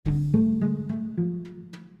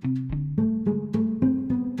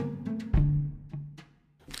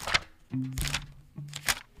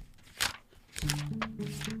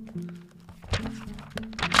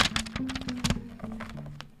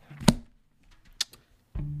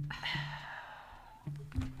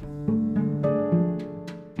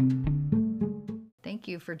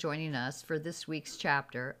for joining us for this week's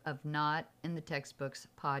chapter of Not in the Textbooks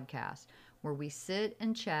podcast, where we sit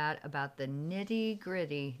and chat about the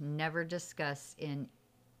nitty-gritty never discussed in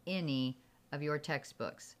any of your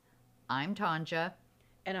textbooks. I'm Tanja.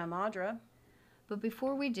 And I'm Audra. But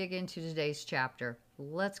before we dig into today's chapter,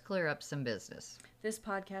 let's clear up some business. This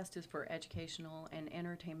podcast is for educational and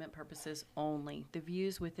entertainment purposes only. The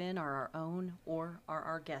views within are our own or are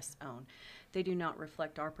our guests' own. They do not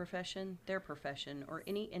reflect our profession, their profession, or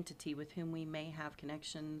any entity with whom we may have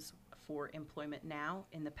connections for employment now,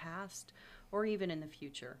 in the past, or even in the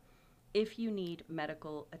future. If you need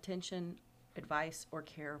medical attention, advice, or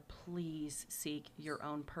care, please seek your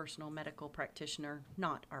own personal medical practitioner,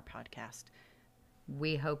 not our podcast.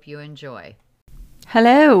 We hope you enjoy.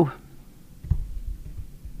 Hello.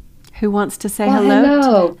 Who wants to say hello?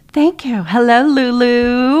 Hello. Thank you. Hello,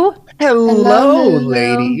 LuLu. Hello, Lulu.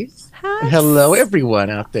 Ladies. Hi. Hello, everyone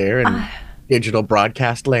out there in digital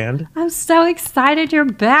broadcast land. I'm so excited you're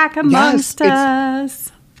back amongst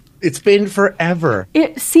us. It's been forever.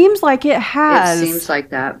 It seems like it has. It seems like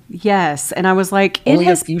that. Yes, and I was like, Only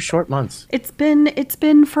a few short months. It's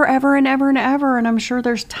been forever and ever and ever, and I'm sure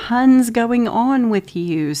there's tons going on with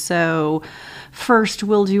you. So, first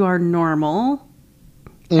we'll do our normal,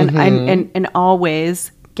 and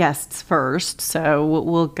always guests first. So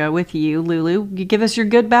we'll go with you, Lulu. You give us your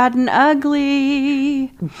good, bad, and ugly.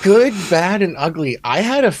 Good, bad, and ugly. I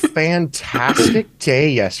had a fantastic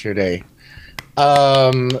day yesterday. I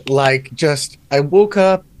woke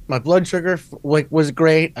up, my blood sugar was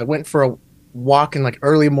great. I went for a walk in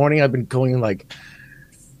early morning. I've been going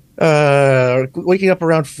waking up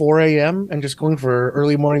around 4 a.m. and just going for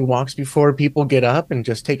early morning walks before people get up and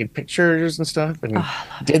just taking pictures and stuff, and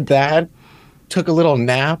did that. Took a little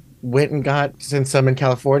nap, went and since I'm in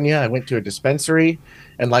California, I went to a dispensary,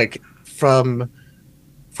 and for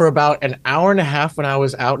about an hour and a half when I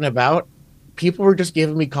was out and about, people were just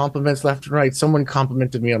giving me compliments left and right. Someone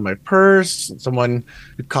complimented me on my purse. Someone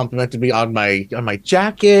complimented me on my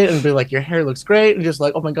jacket and be like, "Your hair looks great," and just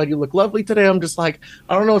like, "Oh my God, you look lovely today." I'm just like,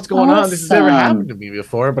 I don't know what's going on. This has never happened to me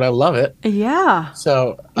before, but I love it. Yeah.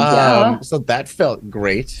 So, so that felt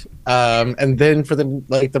great. And then for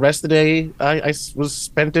the rest of the day, I was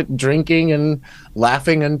spent it drinking and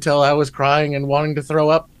laughing until I was crying and wanting to throw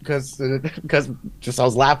up because I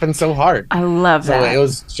was laughing so hard. I love that. So it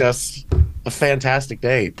was just a fantastic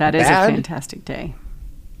day. That is a fantastic day.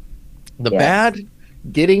 The bad,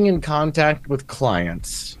 getting in contact with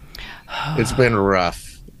clients. It's been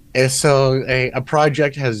rough. And so a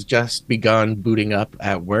project has just begun booting up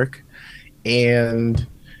at work, and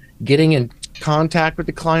getting in contact with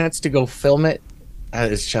the clients to go film it,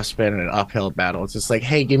 it's just been an uphill battle. It's just like,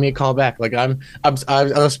 hey, give me a call back. I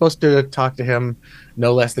was supposed to talk to him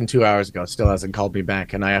no less than 2 hours ago. Still hasn't called me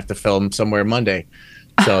back, and I have to film somewhere Monday.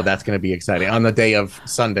 So that's going to be exciting on the day of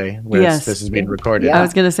Sunday where this is being recorded. I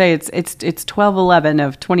was going to say it's 12/11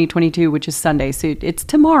 of 2022, which is Sunday. So it's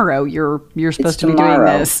tomorrow. You're supposed to be doing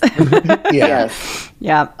this. Yes.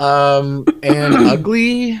 Yeah. And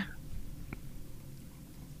ugly.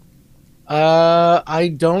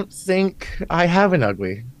 I don't think I have an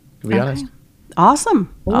ugly, to be honest.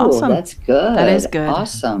 Awesome. Ooh, awesome. That's good. That is good.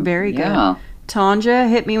 Awesome. Very good. Yeah. Tanja,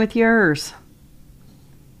 hit me with yours.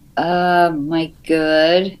 My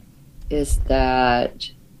good is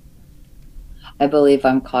that I believe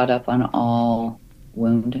I'm caught up on all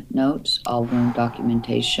wound notes, all wound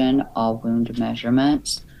documentation, all wound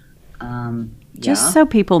measurements. Just so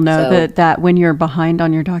people know that when you're behind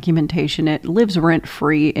on your documentation, it lives rent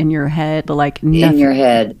free in your head, in your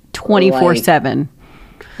head, 24/7.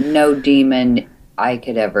 No demon I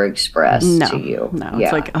could ever express to you. No,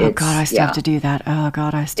 it's like, oh God, I still have to do that. Oh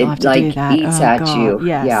God, I still have to do that. It eats at you.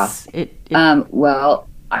 Yes. Yeah. Well,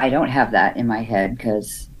 I don't have that in my head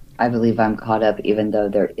because I believe I'm caught up, even though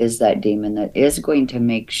there is that demon that is going to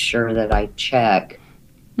make sure that I check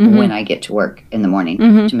when I get to work in the morning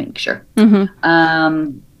to make sure.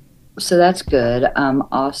 So that's good.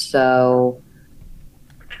 Also,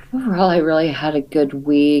 overall, I really had a good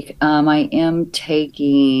week. I am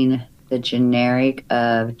taking the generic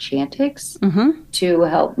of Chantix to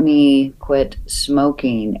help me quit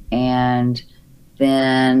smoking. And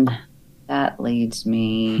then that leads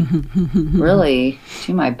me really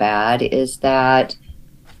to my bad is that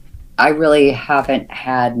I really haven't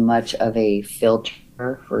had much of a filter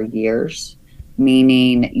for years,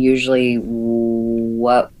 meaning usually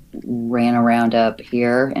what ran around up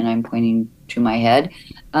here, and I'm pointing to my head,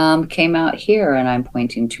 came out here and I'm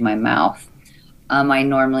pointing to my mouth. I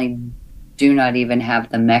normally do not even have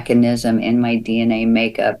the mechanism in my DNA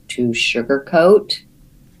makeup to sugarcoat.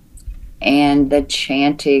 And the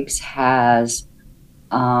Chantix has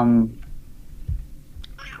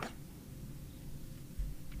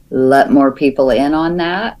let more people in on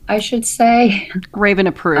that, I should say. Raven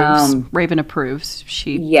approves. Raven approves.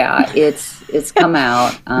 She Yeah, it's come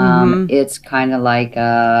out. It's kind of like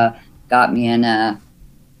got me in a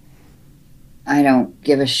I don't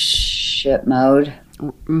give a shit mood.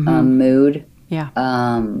 Yeah.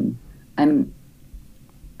 I'm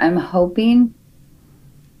hoping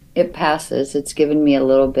it passes. It's given me a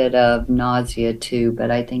little bit of nausea too,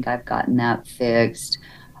 but I think I've gotten that fixed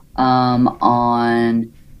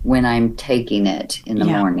on when I'm taking it in the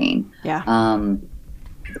morning. Yeah.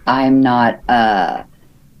 I'm not I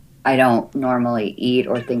don't normally eat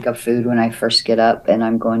or think of food when I first get up and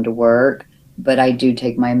I'm going to work, but I do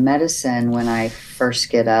take my medicine when I first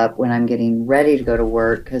get up, when I'm getting ready to go to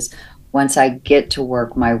work, because once I get to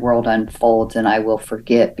work, my world unfolds and I will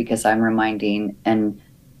forget because I'm reminding and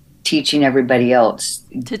teaching everybody else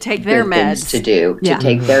to take their things meds to do, to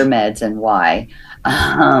take their meds and why,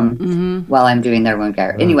 while I'm doing their wound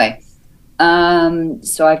care. Anyway,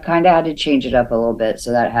 so I've kind of had to change it up a little bit.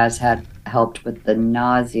 So that has helped with the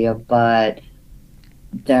nausea, but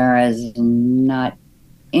there is not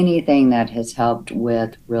anything that has helped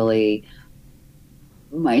with really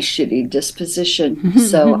my shitty disposition.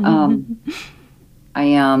 So, I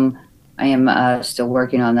am still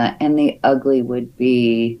working on that. And the ugly would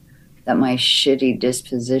be that my shitty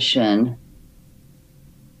disposition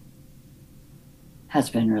has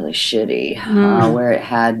been really shitty, where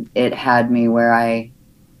it had me where I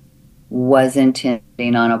was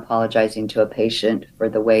intending on apologizing to a patient for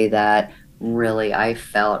the way that really I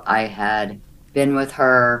felt I had been with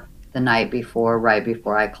her the night before, right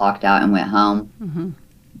before I clocked out and went home,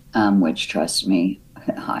 which, trust me,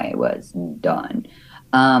 I was done.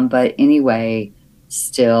 But anyway,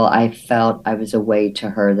 still, I felt I was a way to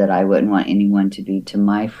her that I wouldn't want anyone to be to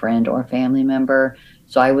my friend or family member.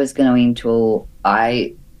 So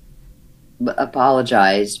I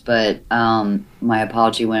apologized, but my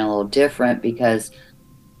apology went a little different because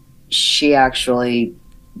she actually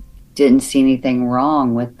didn't see anything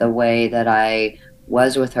wrong with the way that I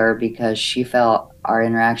was with her, because she felt our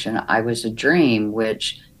interaction, I was a dream,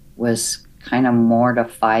 which was kind of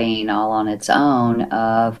mortifying all on its own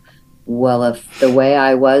of, well, if the way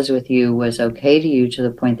I was with you was okay to you to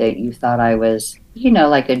the point that you thought I was,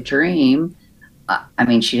 like a dream. I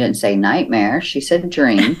mean, she didn't say nightmare. She said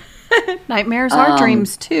dream. Nightmares are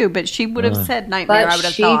dreams too, but she would have said nightmare, I would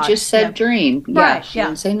have thought. But she just said dream. Right, Yeah, she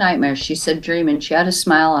didn't say nightmare. She said dream, and she had a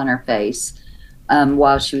smile on her face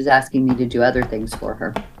while she was asking me to do other things for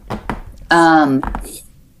her.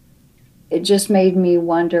 It just made me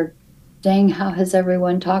wonder, dang, how has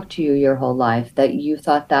everyone talked to you your whole life that you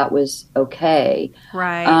thought that was okay?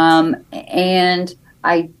 Right. And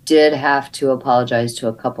I did have to apologize to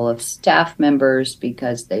a couple of staff members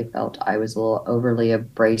because they felt I was a little overly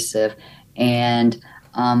abrasive. And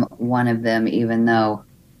one of them, even though,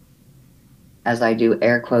 as I do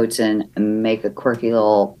air quotes and make a quirky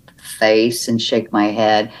little face and shake my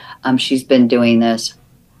head, she's been doing this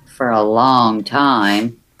for a long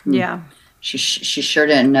time. Yeah. She sure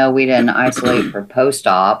didn't know we didn't isolate for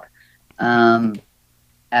post-op. And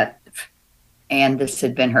this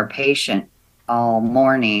had been her patient all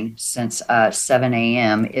morning since 7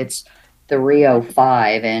 a.m. It's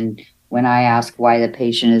 3:05, and when I ask why the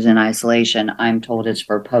patient is in isolation, I'm told it's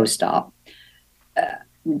for post-op.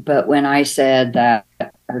 But when I said that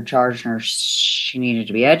her charge nurse, she needed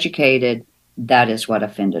to be educated, that is what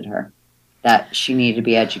offended her, that she needed to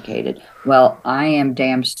be educated. Well, I am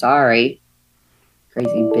damn sorry, crazy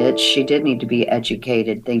bitch. She did need to be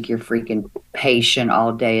educated. Think your freaking patient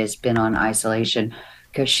all day has been on isolation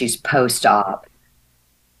because she's post-op.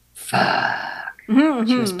 Fuck.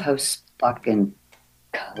 She was post-fucking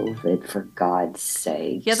COVID, for God's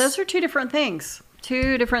sake. Yeah, those are two different things.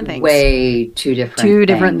 Two different things. Way two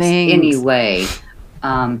different things. Anyway,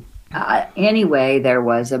 anyway, there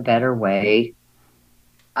was a better way.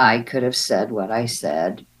 I could have said what I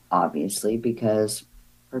said, obviously, because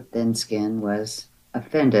her thin skin was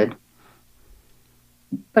offended.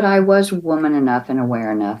 But I was woman enough and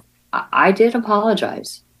aware enough. I did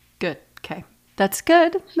apologize. Good. Okay. That's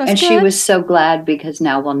good. And she was so glad because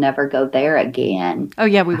now we'll never go there again. Oh,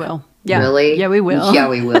 yeah, we will. Yeah. Really? Yeah, we will. Yeah,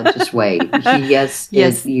 we will. Just wait. Yes.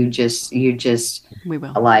 You just we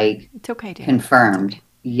will. Like, it's okay, dear. Confirmed.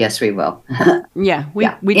 Yes, we will. Yeah, we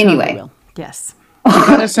anyway. Totally will. Yes. It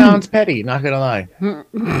kind of sounds petty, not gonna lie.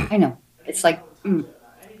 I know. It's like,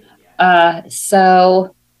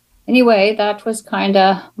 so anyway, that was kind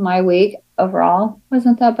of my week overall.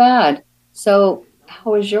 Wasn't that bad. So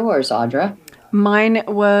how was yours, Audra? Mine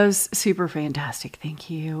was super fantastic. Thank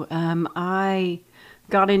you. I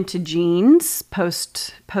got into jeans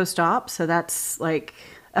post-op, so that's like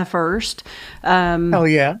a first. Hell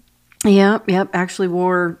yeah. Yep. Actually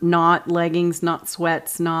wore not leggings, not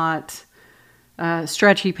sweats, not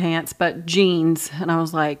stretchy pants, but jeans. And I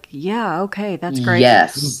was like, yeah, okay, that's great.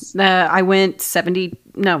 Yes. I went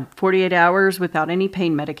 48 hours without any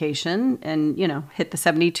pain medication and, hit the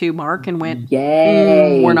 72 mark and went,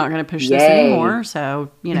 Yay. we're not going to push this anymore. So,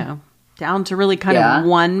 down to really kind of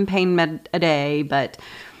one pain med a day. But,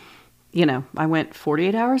 I went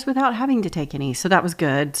 48 hours without having to take any. So that was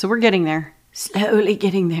good. So we're getting there. Slowly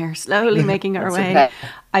getting there, slowly making our way. Okay.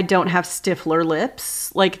 I don't have Stifler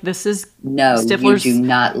lips. Like this is Stifler's, you do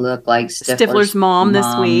not look like Stifler's mom this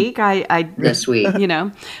week. This week.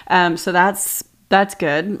 So that's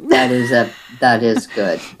good. That is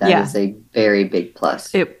good. That is a very big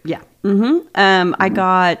plus. I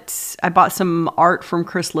bought some art from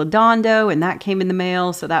Chris Lodondo, and that came in the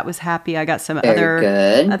mail, so that was happy. I got some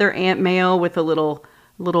other aunt mail with a little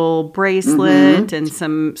bracelet and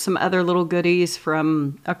some other little goodies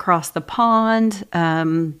from across the pond.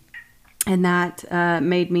 And that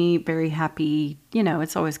made me very happy.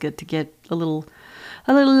 It's always good to get a little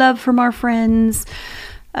love from our friends.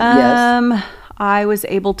 Yes. I was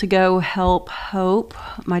able to go help Hope,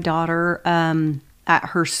 my daughter, at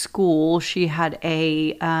her school. She had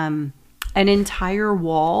an entire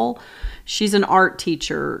wall. She's an art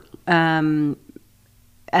teacher at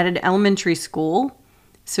an elementary school.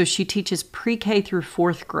 So she teaches pre-K through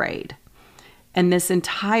 4th grade. And this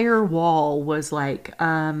entire wall was like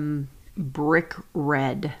brick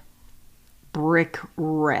red.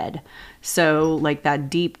 So like that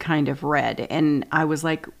deep kind of red. And I was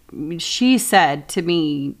like, she said to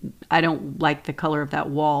me, I don't like the color of that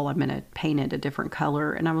wall. I'm going to paint it a different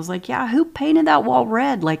color. And I was like, yeah, who painted that wall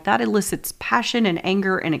red? Like that elicits passion and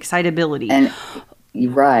anger and excitability. And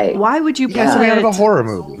right. Why would you put Something out of a horror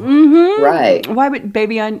movie. Mm-hmm. Right. Why would,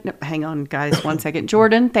 baby, hang on, guys, 1 second.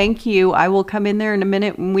 Jordan, thank you. I will come in there in a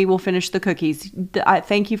minute and we will finish the cookies.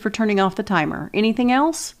 Thank you for turning off the timer. Anything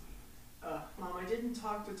else? Mom, I didn't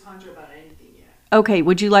talk to Tanja about anything yet. Okay,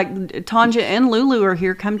 would you like, Tanja and LuLu are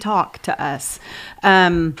here, come talk to us.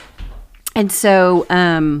 And so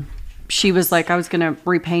she was like, I was going to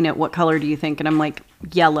repaint it. What color do you think? And I'm like,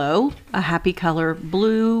 yellow, a happy color,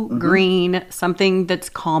 blue, green, something that's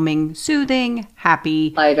calming, soothing,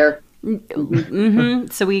 happy. Lighter.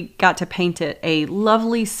 So we got to paint it a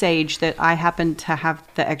lovely sage that I happened to have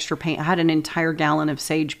the extra paint. I had an entire gallon of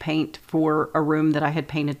sage paint for a room that I had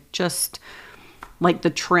painted just like the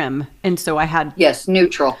trim. And so I had... Yes,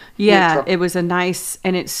 neutral. Yeah, neutral. It was a nice...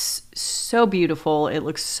 And it's so beautiful. It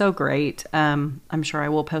looks so great. I'm sure I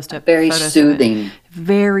will post up very photos soothing. Of it.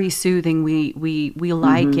 Very soothing. We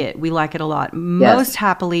like it. We like it a lot. Most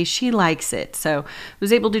happily, she likes it. So I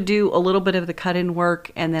was able to do a little bit of the cut-in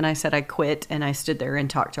work, and then I said I quit, and I stood there and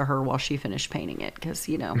talked to her while she finished painting it because,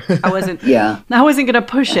 I wasn't I wasn't going to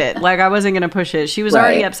push it. Like, I wasn't going to push it. She was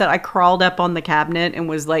already upset. I crawled up on the cabinet and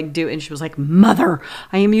was like, and she was like, Mother.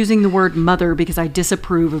 I am using the word mother because I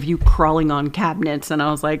disapprove of you crawling on cabinets. And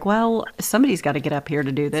I was like, well, somebody's got to get up here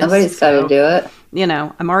to do this. Somebody's got to do it.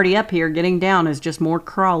 I'm already up here. Getting down is just more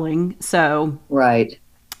crawling. So right.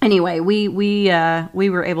 Anyway, we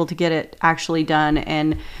were able to get it actually done,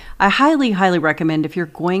 and I highly recommend if you're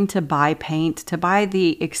going to buy paint to buy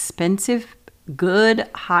the expensive, good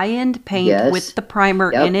high-end paint with the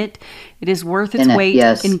primer in it. It is worth its weight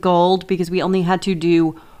in gold because we only had to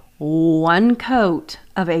do one coat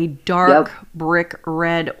of a dark brick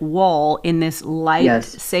red wall in this light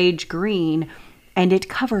sage green, and it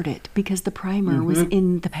covered it because the primer was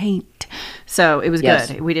in the paint. So it was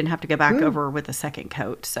good. We didn't have to go back over with a second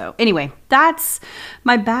coat. So anyway, that's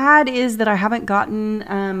my bad, is that I haven't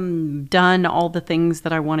gotten done all the things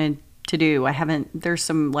that I wanted to do. There's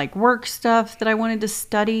some like work stuff that I wanted to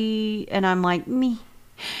study, and I'm like, no.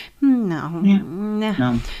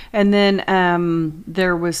 And then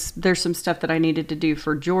there's some stuff that I needed to do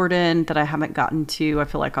for Jordan that I haven't gotten to. I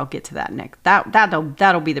feel like I'll get to that next.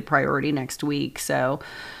 That'll be the priority next week. So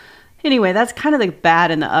anyway, that's kind of the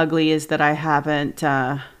bad and the ugly, is that I haven't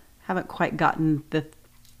quite gotten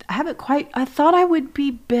I thought I would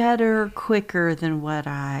be better quicker than what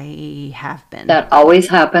I have been. That always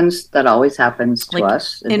happens to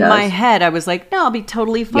us. In my head, I was like, no, I'll be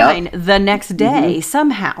totally fine the next day.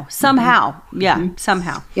 Somehow. Yeah,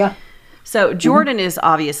 somehow. Yeah. So Jordan is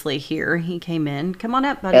obviously here. He came in. Come on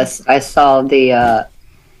up, buddy. Yes, I saw the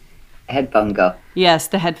headphone go. Yes,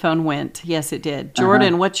 the headphone went. Yes, it did.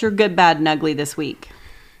 Jordan, what's your good, bad, and ugly this week?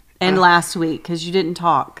 And last week, because you didn't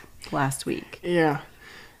talk last week. Yeah.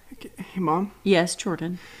 Hey, Mom? Yes,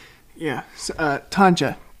 Jordan. Yeah. So,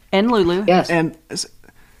 Tanja. And LuLu. Yes. And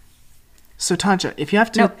So Tanja, if you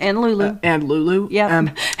have to, No, and Lulu. and Lulu, Yeah.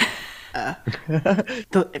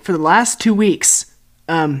 for the last 2 weeks,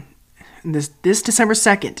 this December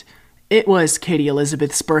 2nd, it was Katie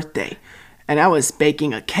Elizabeth's birthday, and I was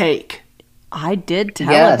baking a cake. I did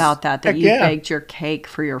tell Yes. about that Heck you yeah. baked your cake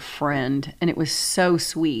for your friend, and it was so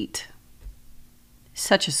sweet.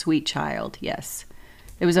 Such a sweet child, yes.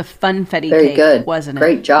 It was a funfetti Very cake, good. wasn't it?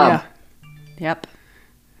 Great job. Yeah, Yep.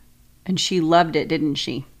 And she loved it, didn't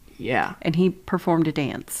she? yeah. And he performed a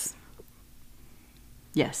dance.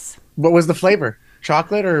 Yes. What was the flavor?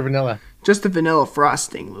 Chocolate or vanilla? Just the vanilla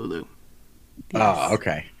frosting, Lulu. Oh,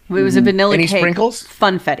 okay. It was a vanilla Any cake. sprinkles?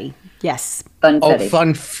 Funfetti. Yes. Oh, Funfetti.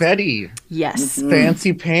 funfetti. Yes.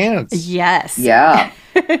 Fancy pants. Yes. Yeah.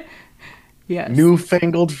 Yes.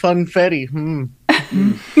 Newfangled funfetti.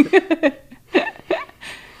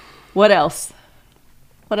 What else?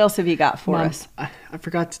 What else have you got for Mom, us? I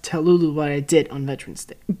forgot to tell Lulu what I did on Veterans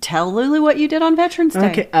Day. Tell Lulu what you did on Veterans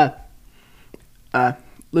Day. Okay,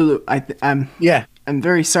 Lulu, Yeah. I'm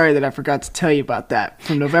very sorry that I forgot to tell you about that.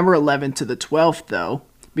 From November 11th to the 12th, though,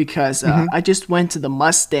 because I just went to the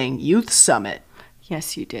Mustang Youth Summit.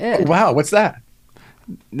 Yes, you did. Wow, what's that?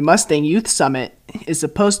 The Mustang Youth Summit is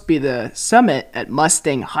supposed to be the summit at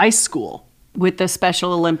Mustang High School. With the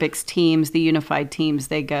Special Olympics teams, the unified teams,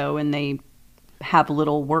 they go and they have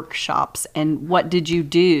little workshops. And what did you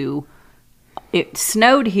do? It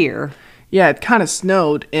snowed here. Yeah, it kind of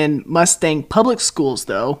snowed in Mustang public schools,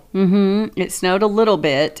 though. It snowed a little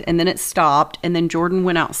bit, and then it stopped. And then Jordan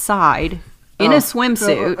went outside in a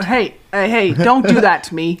swimsuit. Hey, don't do that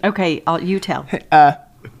to me. Okay, you tell.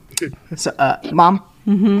 So, Mom,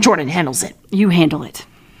 Jordan handles it. You handle it.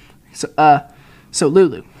 So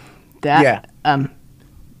Lulu, that Yeah.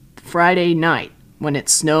 Friday night when it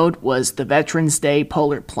snowed was the Veterans Day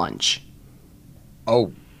polar plunge.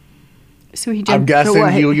 Oh, So he I'm jumped. guessing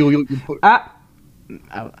what? you put.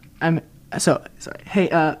 I'm sorry.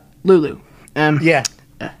 Hey, Lulu. Yeah.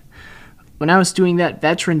 When I was doing that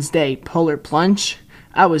Veterans Day polar plunge,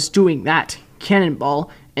 I was doing that cannonball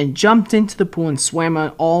and jumped into the pool and swam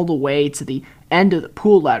all the way to the end of the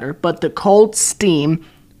pool ladder, but the cold steam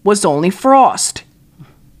was only frost.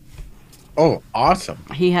 Oh, awesome.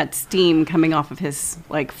 He had steam coming off of his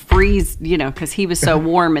freeze, because he was so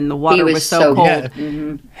warm and the water He was, was so so cold.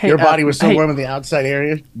 Yeah. Hey, Your body was so hey, warm in the outside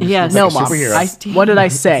area. Yes. No, Like a Mom. superhero. What did I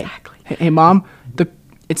say? Exactly. Hey, Mom.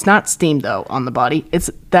 It's not steam though on the body. It's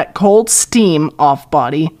that cold steam off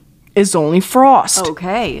body is only frost.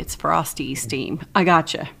 Okay, it's frosty steam. I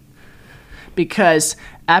gotcha. Because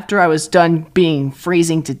after I was done being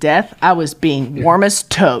freezing to death, I was being warm as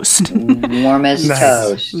toast Warm as Nice.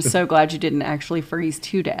 toast. I'm so glad you didn't actually freeze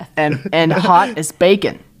to death. and hot as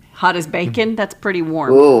bacon. Hot as bacon? That's pretty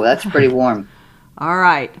warm. Ooh, that's pretty warm. All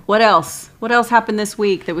right. What else? What else happened this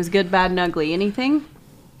week that was good, bad, and ugly? Anything?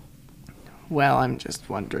 Well, I'm just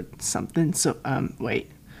wondering something. So,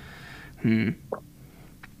 wait. So,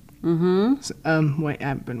 wait,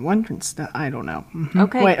 I've been wondering stuff. I don't know.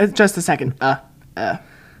 Okay. Wait, just a second.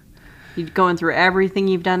 You going through everything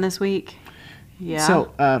you've done this week? Yeah.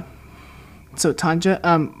 So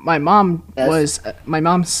Tanja, my mom Yes. my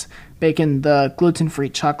mom's baking the gluten-free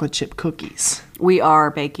chocolate chip cookies. we are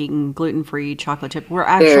baking gluten-free chocolate chip. We're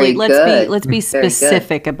actually Very let's be good. Very good.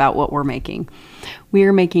 specific about what we're making. We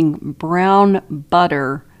are making brown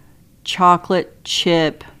butter chocolate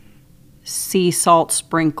chip sea salt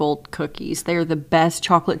sprinkled cookies. They are the best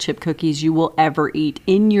chocolate chip cookies you will ever eat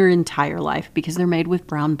in your entire life because they're made with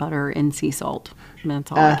brown butter and sea salt. And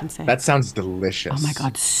that's all I can say. That sounds delicious. Oh my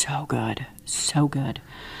God, so good. So good.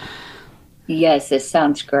 Yes, it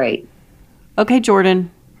sounds great. Okay,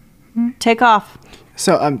 Jordan, take off.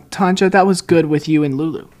 So Tanja, that was good with you and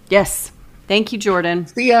Lulu. Yes. Thank you, Jordan.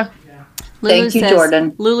 See ya. Thank you,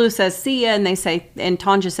 Jordan. Lulu says, see ya, and and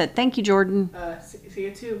Tanja said, thank you, Jordan. See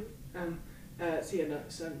you too. See you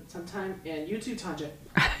sometime, and you too, Tanja.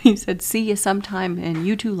 He said, see you sometime, and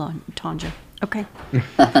you too, Tanja. Okay.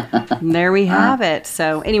 And there we have it.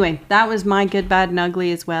 So anyway, that was my good, bad, and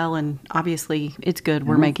ugly as well. And obviously, it's good.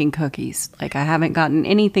 We're making cookies. Like, I haven't gotten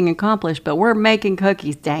anything accomplished, but we're making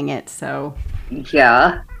cookies, dang it. So,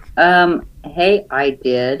 Yeah. Hey, I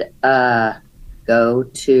did go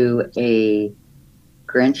to a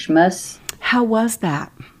Grinchmas how was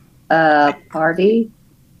that? party.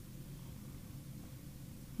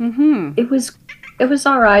 Mm-hmm. It was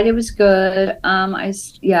all right. It was good.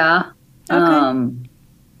 Okay.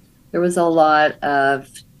 There was a lot of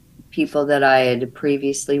people that I had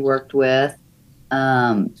previously worked with.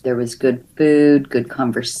 There was good food, good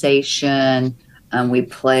conversation. We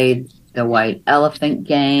played the white elephant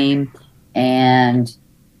game, and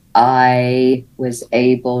I was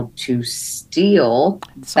able to steal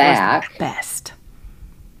It's always the back. best.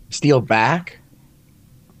 Steal back?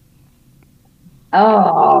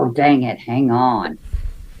 Oh, dang it. Hang on.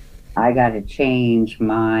 I got to change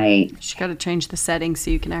my. She got to change the settings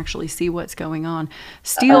so you can actually see what's going on.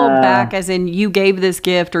 Steal back, as in you gave this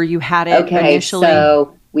gift or you had it Okay, initially.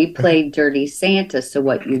 so we played Dirty Santa. So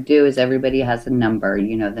what you do is everybody has a number.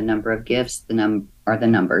 You know, the number of gifts, are the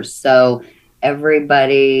numbers. So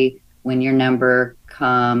everybody, when your number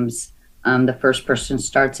comes, the first person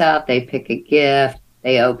starts out. They pick a gift.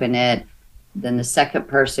 They open it. Then the second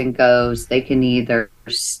person goes. They can either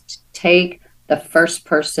take the first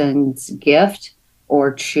person's gift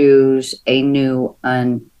or choose a new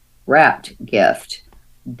unwrapped gift,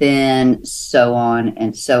 then so on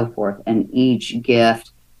and so forth. And each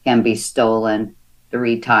gift can be stolen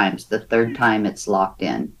 3 times. The third time it's locked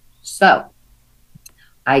in. So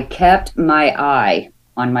I kept my eye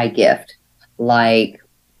on my gift. Like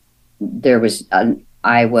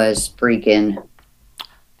I was freaking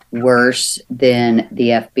worse than the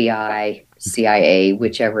FBI, CIA,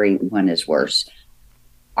 whichever one is worse,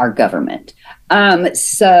 our government.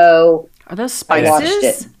 So Are those I watched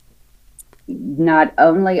it. spices? Not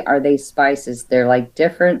only are they spices, they're like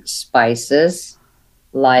different spices,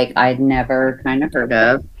 like I'd never kind of heard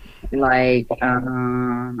of, like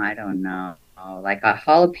I don't know, like a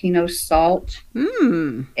jalapeno salt,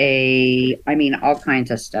 all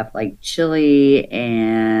kinds of stuff like chili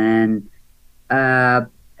and a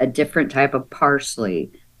different type of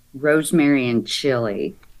parsley, rosemary and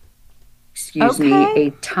chili. Excuse me, a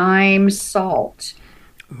thyme salt.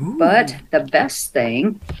 Ooh. But the best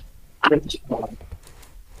thing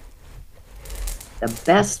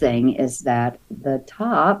is that the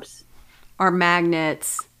tops Are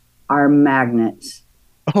magnets. are magnets.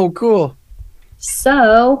 Oh, cool.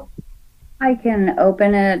 So I can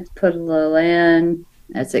open it, put a little in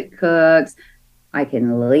as it cooks. I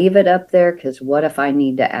can leave it up there because what if I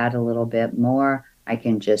need to add a little bit more? I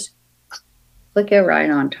can just click it right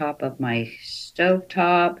on top of my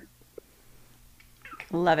stovetop.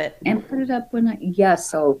 Love it. And put it up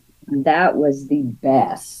so that was the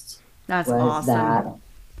best. That's was awesome. That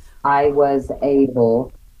I was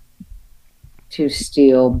able to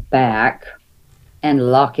steal back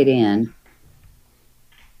and lock it in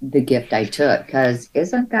the gift I took. Because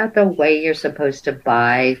isn't that the way you're supposed to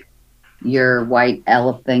buy your white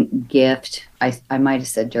elephant gift? I might have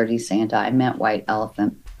said Dirty Santa. I meant white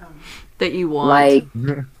elephant. That you want. Like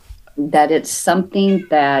that it's something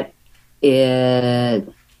that if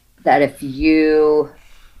you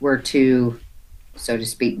were to, so to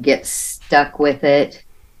speak, get stuck with it,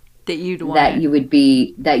 that you'd want that it. you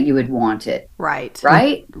would want it. Right.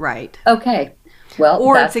 Right. Okay. Well,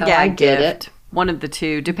 or that's it's a how I gag did gift. it. One of the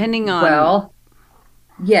two, depending on. Well,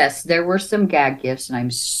 yes, there were some gag gifts, and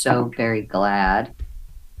I'm so very glad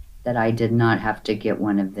that I did not have to get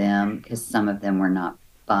one of them because some of them were not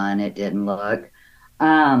fun. It didn't look.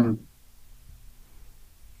 But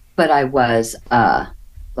I was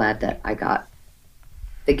glad that I got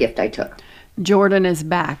the gift I took. Jordan is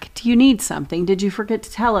back. Do you need something? Did you forget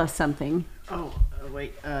to tell us something? Oh,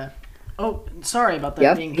 wait. Sorry about that.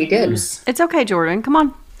 Yep, being he did. loose. It's okay, Jordan. Come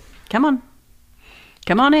on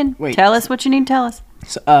in. Wait. Tell us what you need to tell us.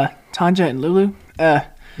 So, Tanja and Lulu.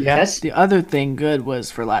 Yes. The other thing good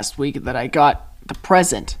was for last week that I got the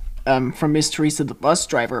present from Miss Teresa, the bus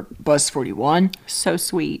driver, Bus 41. So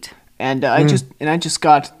sweet. And I just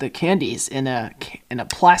got the candies in a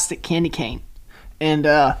plastic candy cane, and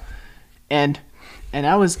I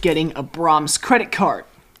was getting a Brahms credit card.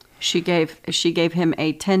 She gave him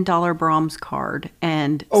a $10 Brahms card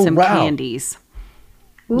and some candies.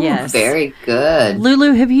 Ooh, yes, very good.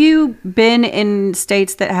 Lulu, have you been in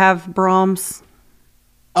states that have Brahms?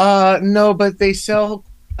 No, but they sell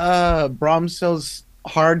Brahms sells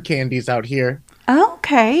hard candies out here.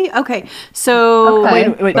 Okay. So Okay.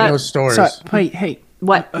 Wait, but no stores. Sorry, hey,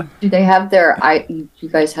 what? Do they have their you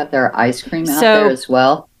guys have their ice cream out there as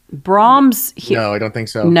well? Brahms here? No, I don't think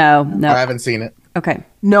so. No. I haven't seen it. Okay.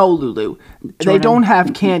 no, Lulu. They Jordan. don't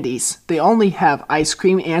have candies. They only have ice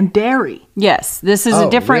cream and dairy. Yes, this is a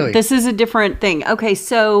different. Really? This is a different thing. Okay,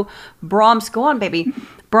 so Brahms, go on, baby.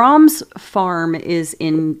 Brahms Farm is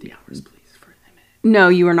in. The hours, please, for a minute. No,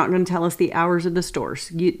 you are not going to tell us the hours of the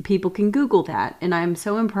stores. People can Google that, and I'm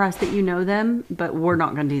so impressed that you know them. But we're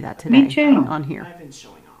not going to do that today. Me too. On here. I've been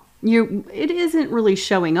showing off. It isn't really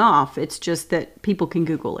showing off. It's just that people can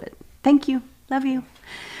Google it. Thank you. Love you.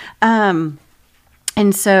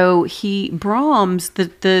 And so Brahms,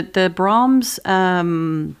 the Brahms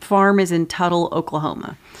farm is in Tuttle,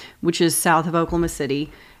 Oklahoma, which is south of Oklahoma City.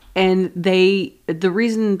 And the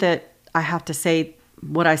reason that I have to say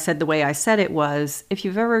what I said the way I said it was, if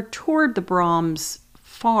you've ever toured the Brahms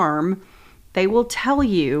farm, they will tell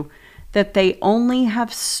you that they only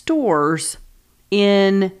have stores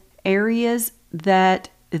in areas that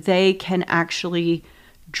they can actually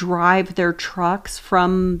drive their trucks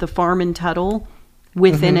from the farm in Tuttle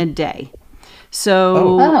within a day.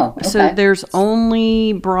 So, so there's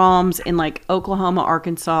only Brahms in like Oklahoma,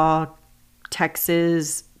 Arkansas,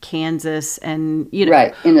 Texas, Kansas, and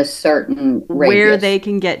right in a certain where radius. they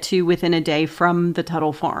can get to within a day from the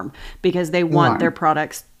Tuttle farm because they want their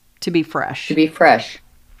products to be fresh.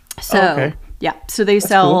 So yeah, so they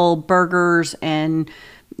sell burgers and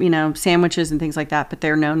sandwiches and things like that, but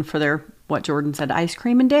they're known for their, what Jordan said, ice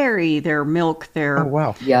cream and dairy, their milk,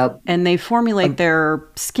 and they formulate their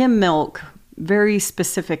skim milk very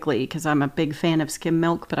specifically because I'm a big fan of skim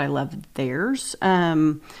milk, but I love theirs.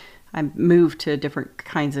 I moved to different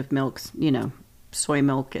kinds of milks, soy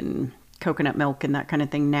milk and coconut milk and that kind of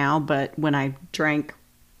thing now. But when I drank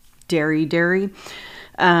dairy,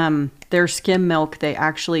 their skim milk, they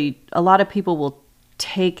actually, a lot of people will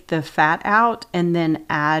take the fat out and then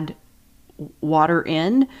add water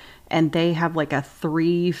in. And they have like a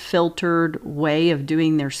 3-filtered way of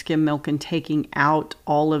doing their skim milk and taking out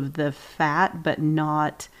all of the fat, but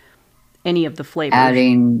not any of the flavors.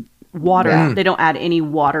 Adding water. They don't add any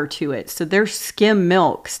water to it. So their skim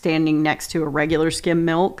milk standing next to a regular skim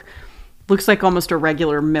milk looks like almost a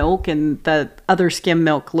regular milk, and the other skim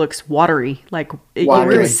milk looks watery. Like you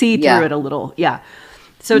can see through it a little. Yeah.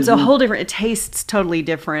 So it's a whole different, it tastes totally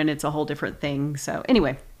different. It's a whole different thing. So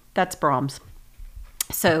anyway, that's Brahms.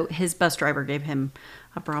 So his bus driver gave him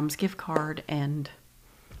a Brahms gift card and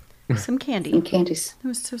some candy. And candies. It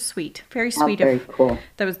was so sweet. Very sweet. Very cool.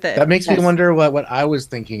 That makes me wonder what I was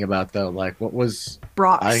thinking about, though. Like, what was...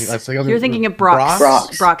 Brock's. You're thinking of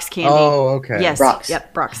Brock's. Brock's candy. Oh, okay. Yes. Brock's.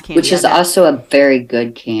 Yep, Brock's candy. Which is also a very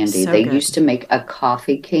good candy. So they good. used to make a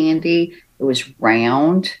coffee candy. It was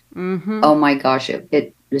round. Mm-hmm. Oh, my gosh.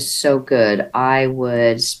 It was so good. I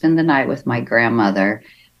would spend the night with my grandmother.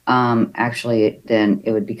 Actually, then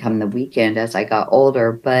it would become the weekend as I got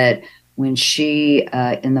older. But when she,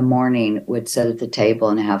 in the morning, would sit at the table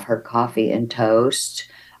and have her coffee and toast,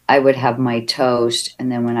 I would have my toast.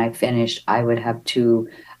 And then when I finished, I would have two,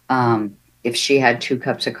 if she had 2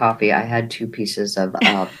 cups of coffee, I had 2 pieces of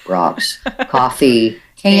Brock's coffee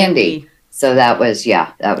candy. So that was cool.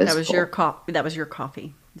 That was your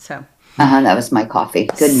coffee. So. That was my coffee.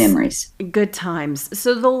 Good memories. Good times.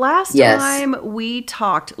 So the last time we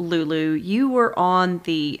talked, Lulu, you were on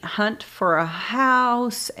the hunt for a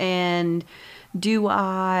house, and do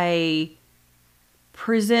I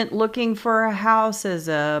present looking for a house as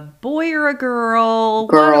a boy or a girl?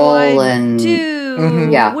 What do I do?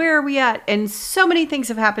 Yeah. Where are we at? And so many things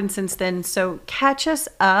have happened since then. So catch us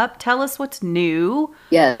up. Tell us what's new.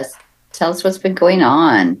 Yes. Tell us what's been going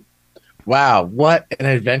on. Wow, what an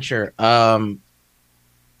adventure. I don't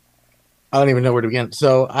even know where to begin.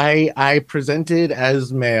 So I presented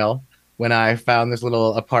as male when I found this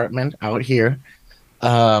little apartment out here.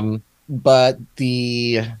 But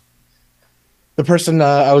the person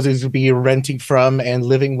I was going to be renting from and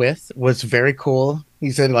living with was very cool.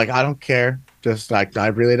 He said, like, I don't care. Just like, I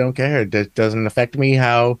really don't care. It doesn't affect me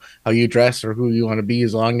how you dress or who you want to be,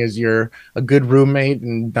 as long as you're a good roommate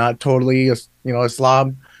and not totally a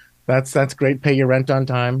slob. That's great. Pay your rent on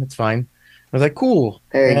time. It's fine. I was like, cool.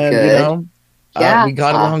 Very good. We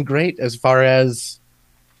got along great as far as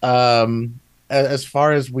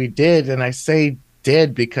we did. And I say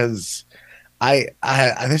did because I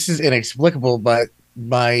this is inexplicable, but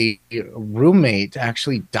my roommate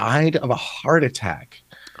actually died of a heart attack.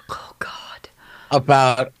 Oh, God.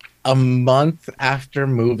 About a month after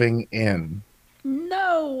moving in.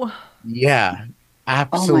 No. Yeah.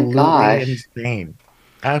 Absolutely insane.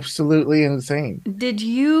 Absolutely insane. Did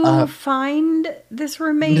you find this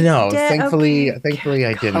roommate? No, dead? thankfully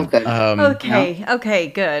I didn't. Okay,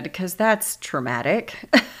 good, because that's traumatic.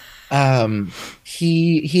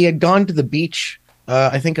 He had gone to the beach,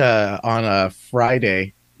 I think on a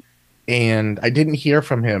Friday, and I didn't hear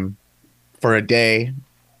from him for a day,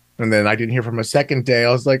 and then I didn't hear from him a second day.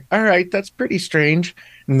 I was like, all right, that's pretty strange.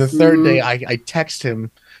 And the third day, I text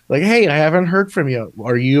him like, hey, I haven't heard from you.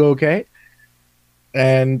 Are you okay?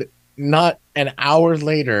 And not an hour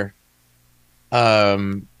later,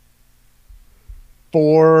 4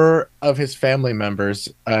 of his family members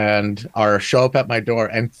show up at my door,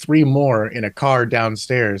 and 3 more in a car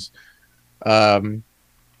downstairs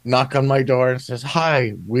knock on my door and says,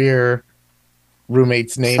 hi, we're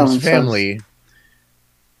roommate's name's family.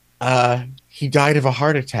 He died of a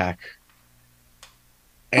heart attack.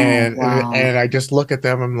 And wow. and I just look at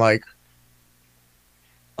them. I'm like,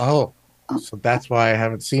 oh, Oh, so that's why I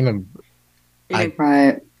haven't seen him. I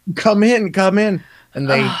right. come in, and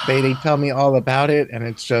they tell me all about it, and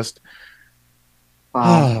it's just,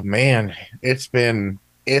 Wow. oh man, it's been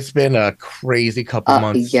a crazy couple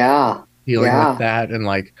months Yeah. dealing with Yeah. that, and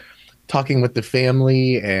like talking with the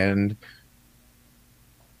family, and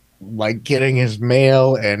like getting his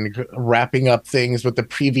mail and wrapping up things with the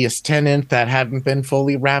previous tenant that hadn't been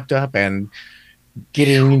fully wrapped up, and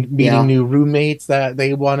meeting Yeah. new roommates that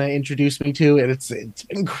they want to introduce me to, and it's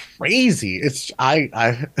been crazy.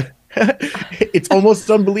 I it's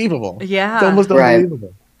almost unbelievable. It's Yeah. almost Right.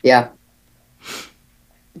 unbelievable. Yeah.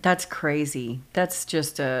 That's crazy. That's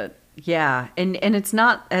just a yeah, and it's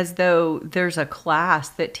not as though there's a class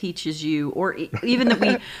that teaches you, or even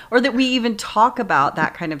that we even talk about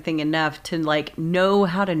that kind of thing enough to like know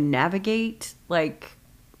how to navigate. Like,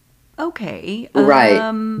 okay, Right.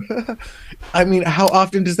 I mean, how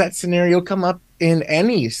often does that scenario come up in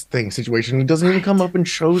any situation? It doesn't even come up in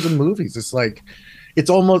shows and movies. It's like, it's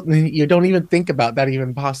almost, you don't even think about that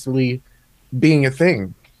even possibly being a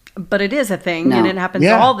thing. but it is a thing, and No. it happens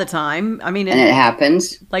Yeah. all the time. I mean, And it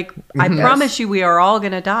happens. like I Mhm. promise you, we are all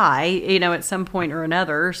gonna die, at some point or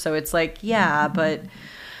another. So it's like, yeah, but.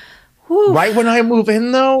 Whew. Right when I move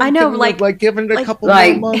in, though, I know, couldn't have, like given it a like- couple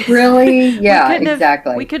Like, more months. really? Yeah, we couldn't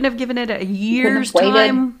exactly. we couldn't have given it a year's waited.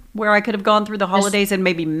 time where I could have gone through the holidays and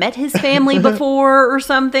maybe met his family before or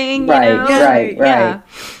something. Right, you know? right, Yeah.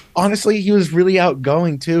 Honestly, he was really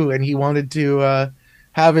outgoing too, and he wanted to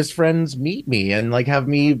have his friends meet me, and like have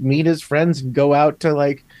me meet his friends and go out to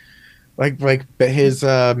like his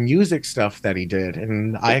music stuff that he did,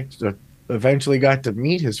 and I eventually got to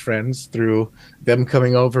meet his friends through them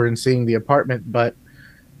coming over and seeing the apartment. But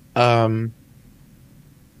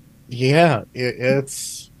yeah,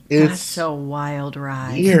 That's it's a wild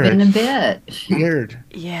ride. It's been a weird, bit. weird.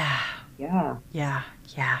 Yeah. Yeah.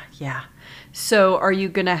 Yeah. So are you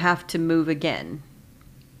gonna have to move again?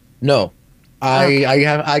 No, Okay.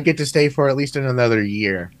 I get to stay for at least another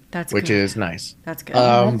year, That's which good. is nice. That's good.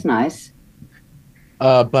 That's nice.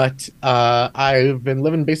 But I've been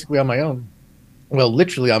living basically on my own. Well,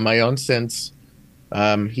 literally on my own since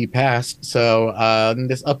he passed. So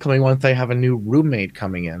this upcoming month, I have a new roommate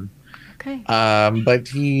coming in. Okay. But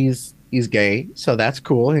he's gay, so that's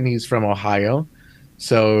cool, and he's from Ohio,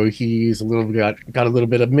 so he's got a little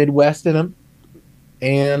bit of Midwest in him.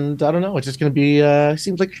 And I don't know, it's just gonna be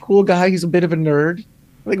seems like a cool guy. He's a bit of a nerd.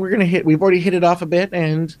 I think we've already hit it off a bit,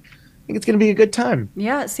 and I think it's gonna be a good time.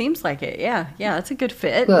 Yeah, it seems like it. Yeah. That's a good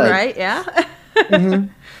fit, Good. right? Yeah. Mhm.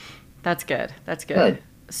 That's good. That's good. Good.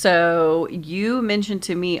 So you mentioned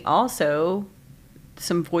to me also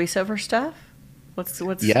some voiceover stuff. What's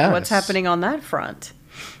Yes. happening on that front?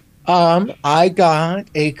 I got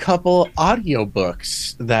a couple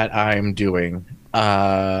audiobooks that I'm doing.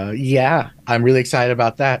 Yeah, I'm really excited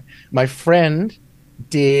about that. My friend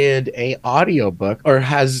did a audiobook, or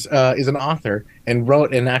has is an author and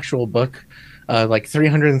wrote an actual book, like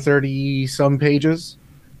 330 some pages.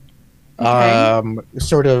 Okay.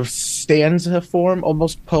 Sort of stanza form,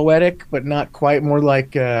 almost poetic, but not quite, more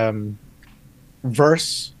like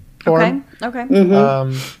verse form. Okay.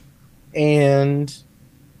 Mm-hmm. And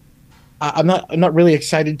I'm not really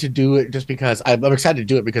excited to do it just because I'm excited to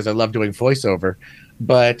do it because I love doing voiceover.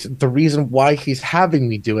 But the reason why he's having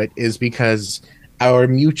me do it is because our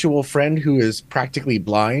mutual friend, who is practically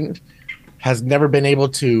blind, has never been able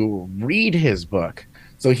to read his book.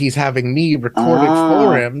 So he's having me record it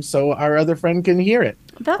for him so our other friend can hear it.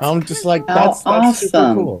 That's I'm just good. like, How that's super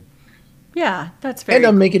awesome. cool. Yeah, that's very And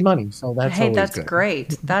I'm cool. making money, so that's Hey, always that's good.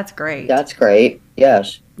 great. That's great. That's great.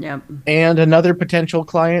 Yes. Yep. And another potential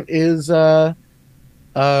client is hitting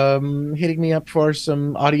me up for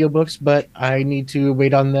some audiobooks, but I need to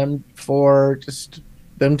wait on them for just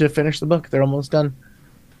them to finish the book. They're almost done.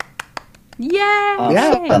 Yay!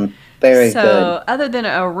 Awesome. Very so, good. other than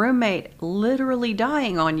a roommate literally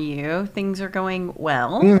dying on you, things are going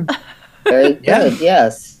well. Very Yeah. good.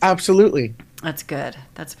 Yes. Absolutely. That's good.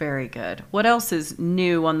 That's very good. What else is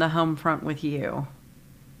new on the home front with you?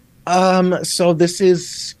 So this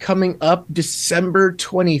is coming up December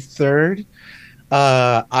 23rd.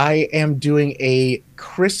 I am doing a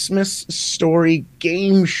Christmas story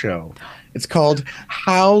game show. It's called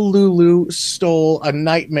How LuLu Stole a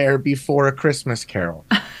Nightmare Before a Christmas Carol.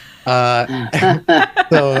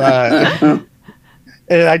 So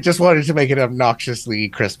I just wanted to make it obnoxiously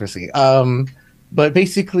Christmassy. But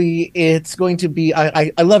basically, it's going to be.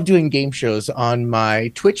 I love doing game shows on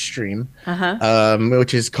my Twitch stream,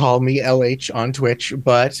 which is Call Me LH on Twitch.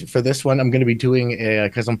 But for this one, I'm going to be doing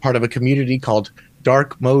because I'm part of a community called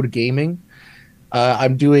dark mode gaming.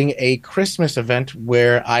 I'm doing a Christmas event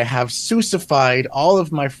where I have Seussified all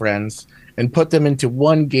of my friends and put them into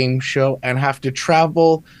one game show and have to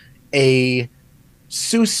travel a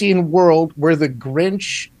Seussian world where the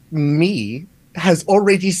Grinch, me, has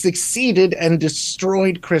already succeeded and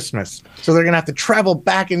destroyed Christmas. So they're going to have to travel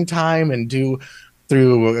back in time and do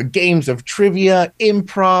through games of trivia,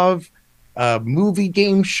 improv, movie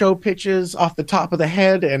game show pitches off the top of the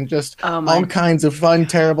head, and just all kinds of fun,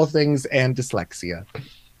 terrible things, and dyslexia.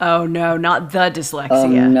 Oh no, not the dyslexia. Oh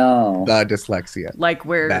no. The dyslexia. Like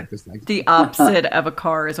where That dyslexia. the opposite of a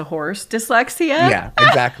car is a horse. Dyslexia? Yeah,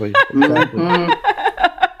 exactly. Like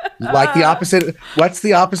the opposite. What's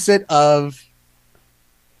the opposite of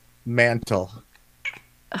mantle?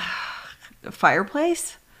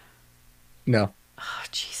 Fireplace? No. Oh,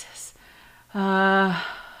 Jesus.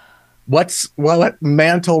 What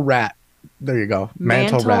mantle rat? There you go.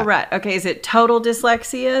 Mantle rat. Okay, is it total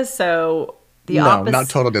dyslexia? So the No, opposite. not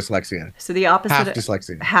total dyslexia. So the opposite. Half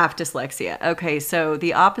dyslexia. Half dyslexia. Okay, so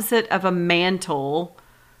the opposite of a mantle.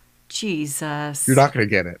 Jesus. You're not going to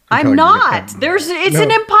get it. I'm not. It's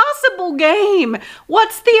an impossible game.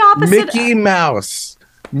 What's the opposite? Mickey Mouse.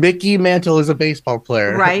 Mickey Mantle is a baseball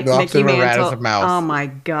player. Right, The opposite Mickey of a rat Mantle. is a mouse. Oh my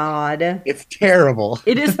God. It's terrible.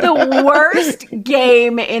 It is the worst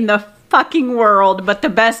game in the fucking world, but the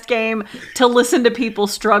best game to listen to people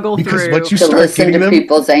struggle Because through. once you To start listen getting to them,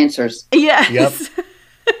 people's answers. Yes. Yep.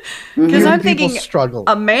 Because I'm people thinking struggle.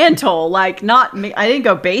 a mantle, like not. I didn't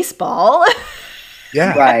go baseball.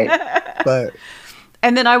 Yeah. Right. But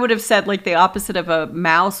And then I would have said like the opposite of a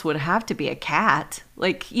mouse would have to be a cat.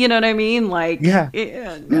 Like, you know what I mean? Like, Yeah.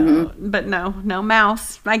 no, but no,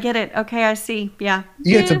 mouse. I get it. Okay, I see. Yeah.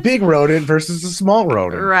 yeah, it's a big rodent versus a small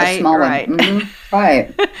rodent. Right, Small right. one. Mm-hmm.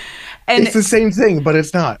 Right. And It's the same thing, but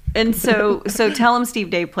it's not. and so tell him Steve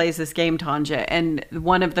Dave plays this game, Tanja, and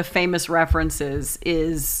one of the famous references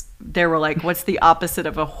is they were like, what's the opposite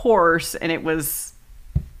of a horse? And it was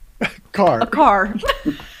Car. a car.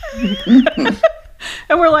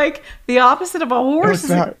 And we're like, the opposite of a horse it's is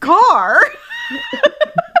a not. car.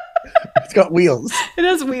 It's got wheels. It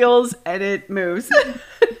has wheels and it moves.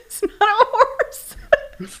 It's not a horse.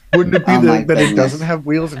 Wouldn't it be Oh my that it goodness. doesn't have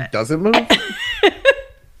wheels and doesn't move?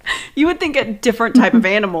 You would think a different type of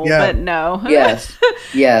animal, Yeah. but no. Yes.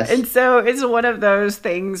 Yes. And so it's one of those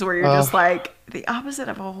things where you're just like, the opposite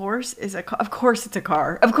of a horse is a car. Of course it's a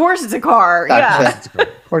car. Of course it's a car. Gotcha. Of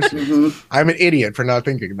course it is. I'm an idiot for not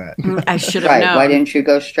thinking that. Yeah. I should have Right. known. Why didn't you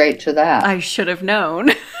go straight to that? I should have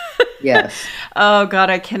known. Yes. Oh God,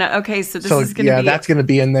 I cannot. Okay, so this So is going to yeah, be. that's going to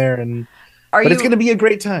be in there, but it's going to be a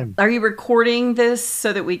great time. Are you recording this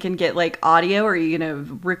so that we can get like audio? Or are you going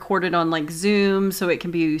to record it on like Zoom so it can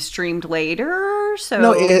be streamed later? So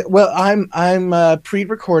No, I'm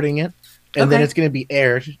pre-recording it, and then Okay. it's going to be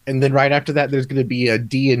aired, and then right after that, there's going to be a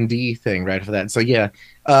D&D thing right after that. So yeah,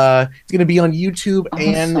 it's going to be on YouTube,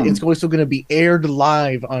 and Awesome. it's also going to be aired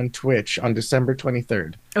live on Twitch on December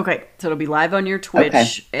 23rd. okay, so it'll be live on your Twitch. Okay.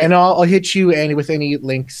 And I'll hit you with any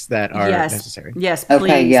links that are necessary. Yes, please,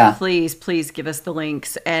 Okay, yeah. please give us the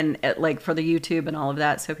links and like for the YouTube and all of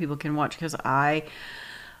that so people can watch because I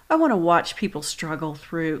want to watch people struggle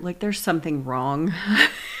through. Like there's something wrong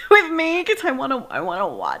with me because I want to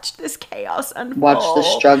watch this chaos unfold. Watch the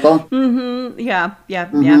struggle. Mm-hmm. Yeah.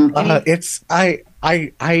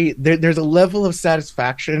 There's a level of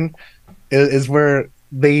satisfaction is where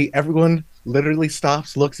everyone literally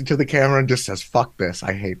stops, looks into the camera, and just says, "Fuck this!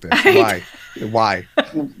 I hate this. Why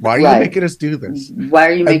are you Right. making us do this?" Why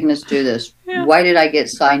are you making us do this? Why did I get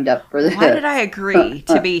signed up for this? Why did I agree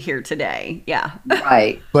to be here today? Yeah.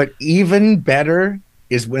 Right. But even better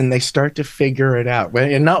is when they start to figure it out,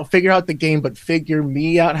 and not figure out the game, but figure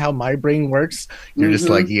me out how my brain works. You're just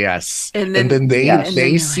like, yes, And and then- then they yes.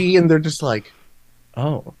 they see, and they're just like,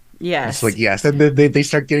 oh. Yes. It's like yes, and then they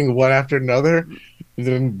start getting one after another. And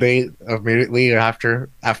then they immediately after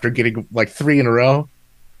getting like 3 in a row,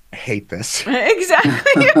 I hate this.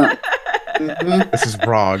 Exactly. This is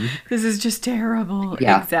wrong. This is just terrible.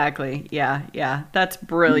 Yeah. Exactly. Yeah. That's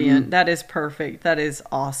brilliant. That is perfect. That is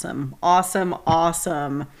awesome.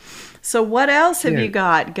 Awesome. So what else have Yeah. you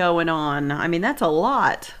got going on? I mean, that's a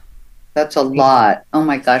lot. That's a lot. Oh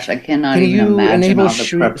my gosh, I cannot Can even you imagine enable all the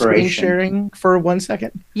screen preparation. sharing for 1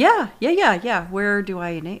 second? Yeah. Where do I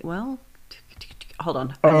enable? Well, hold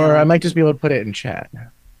on. Or I might just be able to put it in chat.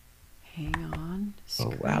 Hang on.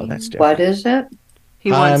 Oh wow, that's different. What is it?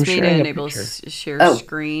 He wants I'm me to sharing a enable picture. share Oh.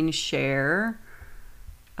 screen share.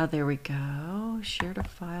 Oh, there we go. Shared a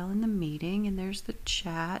file in the meeting, and there's the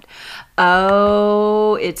chat.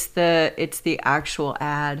 Oh, it's the actual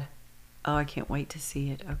ad. Oh, I can't wait to see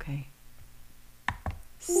it. Okay.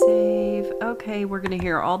 Save. Okay, we're going to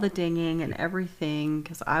hear all the dinging and everything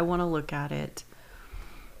because I want to look at it.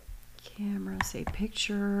 Camera, save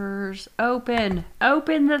pictures. Open.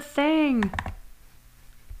 Open the thing.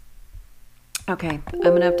 Okay, I'm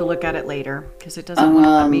going to have to look at it later because it doesn't want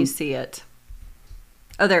to let me see it.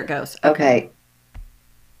 Oh, there it goes. Okay.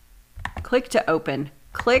 Click to open.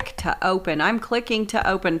 Click to open. I'm clicking to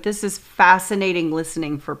open. This is fascinating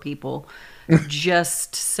listening for people.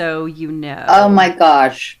 Just so you know. Oh my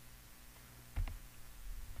gosh.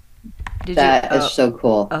 That is so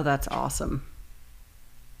cool. Oh, that's awesome.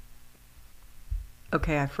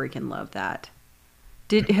 Okay, I freaking love that.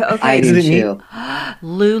 Okay. I do too.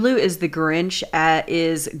 LuLu is the Grinch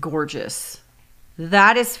is gorgeous.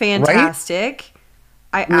 That is fantastic.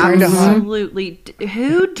 Right? I absolutely.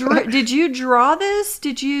 Did you draw this?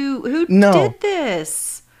 Who did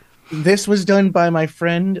this? This was done by my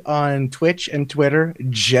friend on Twitch and Twitter,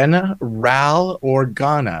 Jenna Ral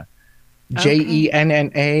Organa.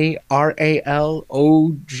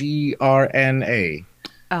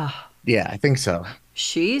 JennaRalogrna. Yeah, I think so.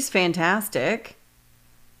 She's fantastic.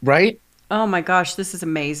 Right? Oh my gosh, this is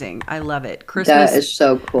amazing. I love it. Christmas. That is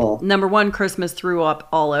so cool. Number one, Christmas threw up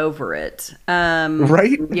all over it.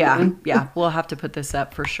 Right? Yeah. We'll have to put this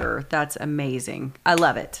up for sure. That's amazing. I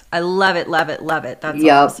love it. I love it, love it, love it. That's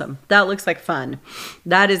awesome. That looks like fun.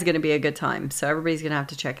 That is going to be a good time. So everybody's going to have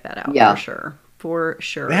to check that out for sure. For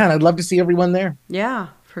sure. Man, I'd love to see everyone there. Yeah,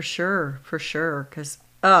 for sure. For sure. Because,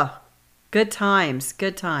 good times.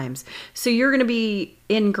 Good times. So you're going to be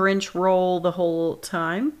in Grinch role the whole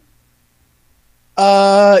time?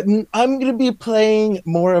 I'm gonna be playing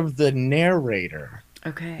more of the narrator.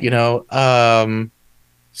 Okay. You know,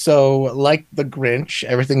 so like the Grinch,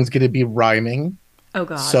 everything's gonna be rhyming. Oh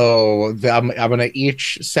God. So I'm gonna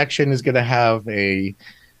each section is gonna have a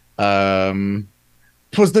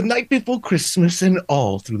 'Twas the night before Christmas, and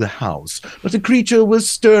all through the house not a creature was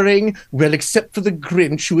stirring, well, except for the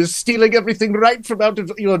Grinch, who was stealing everything right from out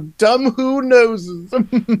of your dumb who noses.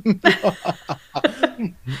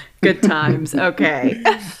 Good times. Okay.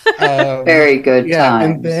 Very good times.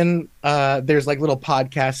 And then there's like little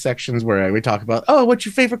podcast sections where we talk about, what's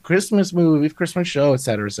your favorite Christmas movie, Christmas show,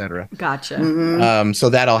 etc., etc. Gotcha. So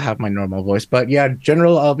that I'll have my normal voice, but yeah,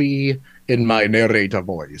 general I'll be in my narrator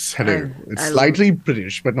voice. Hello. It's slightly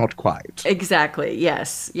British, but not quite. Exactly.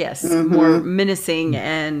 Yes. More menacing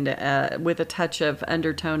and with a touch of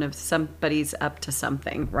undertone of somebody's up to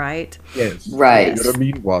something, right? Yes. Right. You're a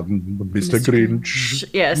mean one, Mr. Grinch.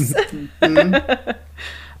 Yes.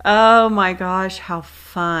 Oh my gosh, how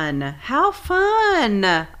fun. How fun.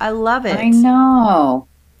 I love it. I know.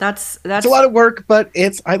 That's It's a lot of work, but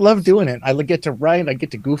I love doing it. I get to write, I get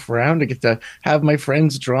to goof around, I get to have my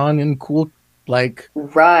friends drawn in cool, like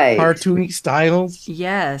cartoony styles.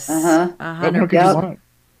 Yes. 100%.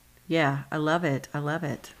 Yeah, I love it. I love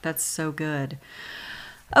it. That's so good.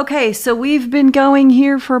 Okay, so we've been going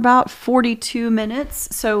here for about 42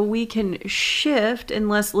 minutes, so we can shift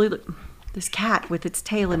unless LuLu, this cat with its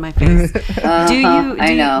tail in my face. Do you,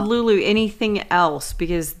 LuLu, anything else?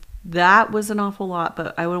 Because that was an awful lot,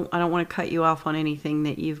 but I don't want to cut you off on anything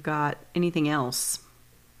that you've got. Anything else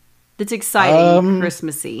that's exciting,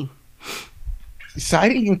 Christmassy?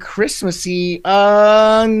 Exciting and Christmassy?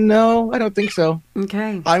 No, I don't think so.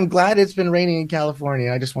 Okay. I'm glad it's been raining in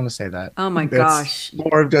California. I just want to say that. Oh my gosh.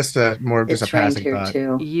 More of just a passing thought.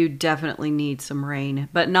 Too. You definitely need some rain,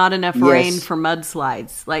 but not enough rain for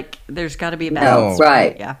mudslides. Like there's got to be a balance. No,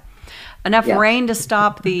 right. Yeah. Enough rain to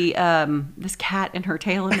stop the this cat and her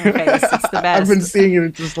tail in my face. It's the best. I've been seeing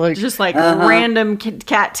it just like random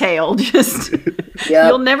cat tail. Just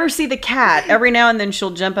you'll never see the cat. Every now and then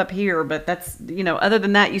she'll jump up here, but that's other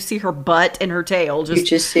than that, you see her butt and her tail. You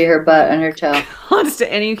just see her butt and her tail.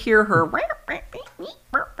 Constant, and you hear her.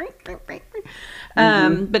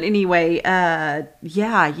 But anyway,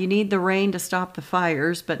 you need the rain to stop the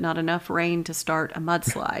fires, but not enough rain to start a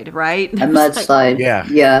mudslide, right? A mudslide. Yeah.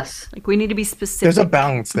 Yes. Like we need to be specific. There's a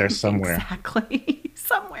balance there somewhere. Exactly.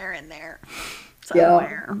 Somewhere in there.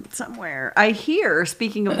 Yeah. Somewhere. I hear,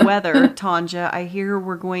 speaking of weather, Tanja, I hear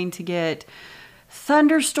we're going to get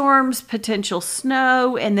thunderstorms, potential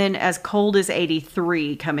snow, and then as cold as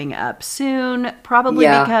 83 coming up soon. Probably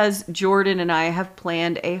because Jordan and I have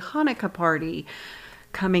planned a Hanukkah party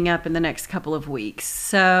coming up in the next couple of weeks.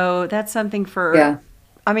 So that's something for,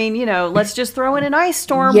 I mean, let's just throw in an ice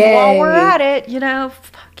storm while we're at it,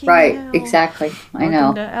 Right, hell. Exactly. I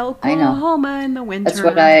know. To Oklahoma in the winter. That's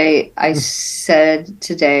what I said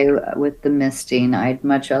today with the misting. I'd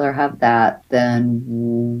much rather have that than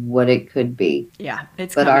what it could be. Yeah,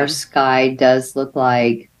 it's But coming. our sky does look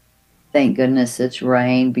like Thank goodness it's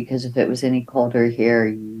rain, because if it was any colder here,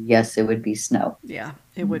 yes, it would be snow. Yeah,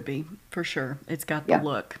 it would be for sure. It's got the Yeah.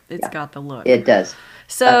 look. It's Yeah. got the look. It does.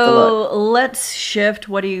 Got the look. So let's shift.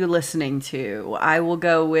 What are you listening to? I will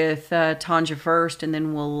go with Tanja first, and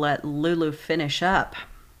then we'll let Lulu finish up.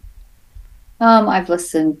 I've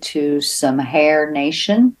listened to some Hair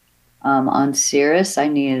Nation on Sirius. I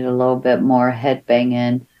needed a little bit more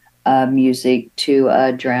headbanging music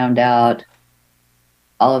to drown out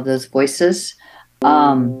all of those voices.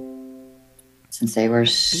 Since they were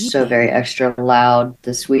so very extra loud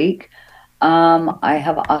this week. I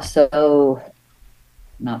have also,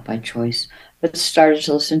 not by choice, but started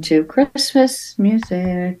to listen to Christmas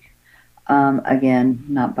music. Again,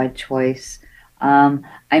 not by choice.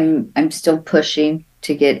 I'm still pushing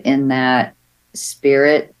to get in that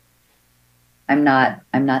spirit. I'm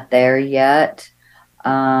not there yet.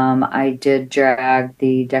 I did drag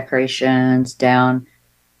the decorations down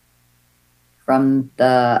from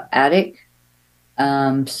the attic.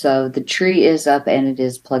 So the tree is up and it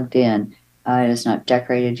is plugged in. It is not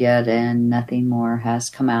decorated yet, and nothing more has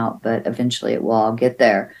come out, but eventually it will all get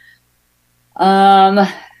there.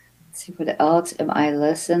 Let's see, what else am I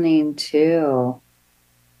listening to?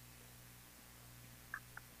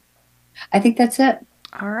 I think that's it.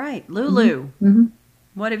 All right, Lulu. Mm-hmm.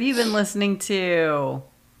 What have you been listening to?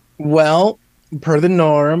 Well, per the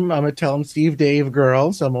norm, I'm a Tell 'em Steve Dave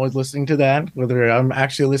girl, so I'm always listening to that, whether I'm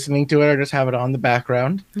actually listening to it or just have it on the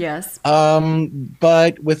background. Yes.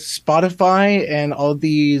 But with Spotify and all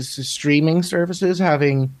these streaming services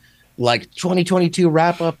having like 2022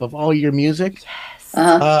 wrap up of all your music,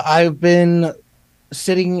 I've been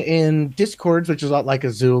sitting in Discords, which is a lot like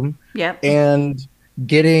a Zoom, and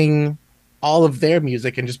getting all of their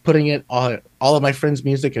music and just putting it all of my friends'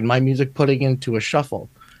 music and my music, putting into a shuffle.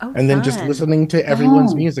 And then just listening to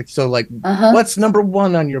everyone's music. So like, what's number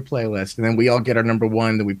 1 on your playlist? And then we all get our number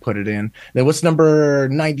 1, then we put it in. Then what's number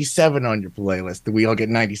 97 on your playlist? Then we all get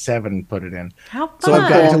 97 and put it in. How fun. So I've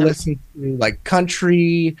gotten to listen to like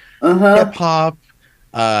country, hip hop,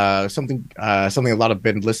 something a lot of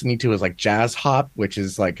been listening to is like jazz hop, which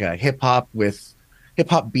is like hip hop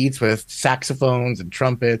beats with saxophones and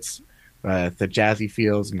trumpets. The jazzy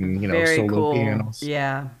feels and Very solo cool. pianos.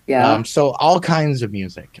 Yeah. So all kinds of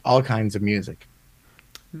music.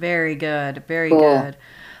 Very good. Very Cool. good.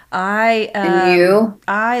 I And you?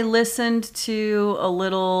 I listened to a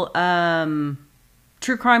little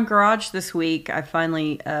True Crime Garage this week. I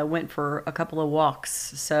finally went for a couple of walks,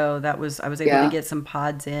 so I was able to get some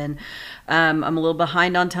pods in. I'm a little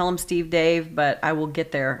behind on Tell 'em Steve Dave, but I will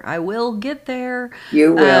get there.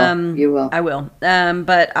 You will. You will. I will.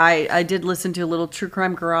 But I did listen to a little True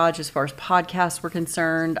Crime Garage as far as podcasts were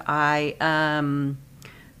concerned. I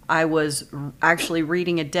was actually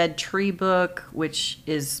reading a Dead Tree book, which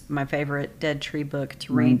is my favorite Dead Tree book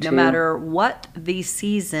to read, no matter what the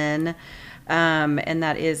season. And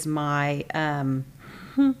that is my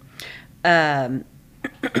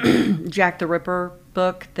Jack the Ripper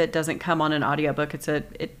book that doesn't come on an audiobook. It's a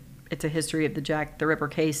history of the Jack the Ripper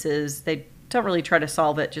cases. They don't really try to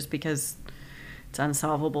solve it just because it's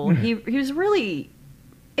unsolvable. He was really,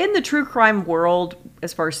 in the true crime world,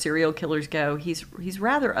 as far as serial killers go, he's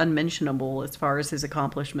rather unmentionable as far as his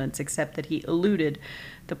accomplishments, except that he eluded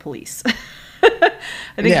the police.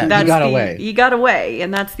 I think that's he got away,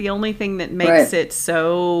 and that's the only thing that makes it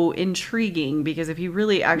so intriguing, because if you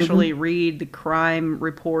really actually read the crime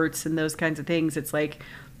reports and those kinds of things, it's like,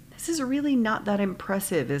 this is really not that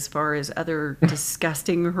impressive as far as other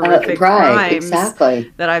disgusting, horrific crimes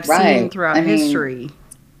that I've seen throughout history.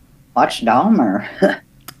 Watch Dahmer.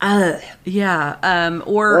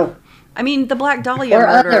 Or I mean, the Black Dahlia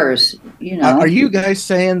murder. Others, Are you guys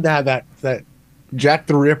saying that Jack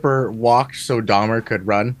the Ripper walked so Dahmer could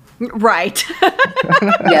run? Right.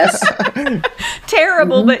 Yes.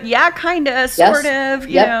 Terrible, but yeah, kind of, sort of,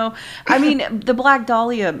 you know. I mean, the Black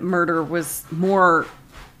Dahlia murder was more,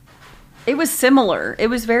 it was similar. It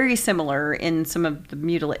was very similar in some of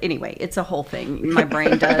the Anyway, it's a whole thing. My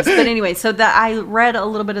brain does. But anyway, so that I read a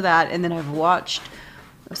little bit of that, and then I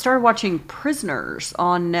started watching Prisoners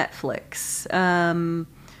on Netflix,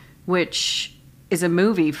 which is a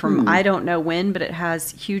movie from I don't know when, but it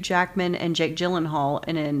has Hugh Jackman and Jake Gyllenhaal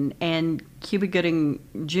and Cuba Gooding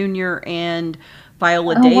Jr. and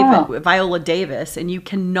Viola Davis, and you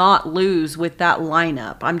cannot lose with that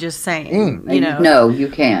lineup. I'm just saying, No, you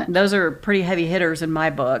can't. Those are pretty heavy hitters in my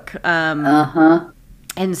book. And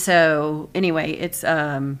so, anyway, it's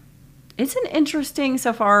It's an interesting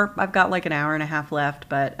so far. I've got like an hour and a half left,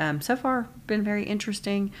 but so far been very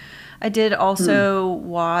interesting. I did also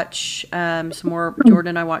watch some more. Jordan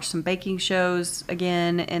and I watched some baking shows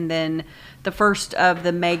again, and then the first of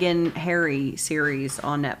the Meghan Harry series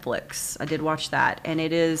on Netflix. I did watch that, and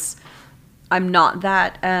it is. I'm not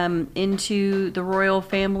that into the royal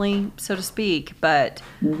family, so to speak, but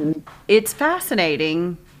it's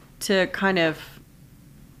fascinating to kind of.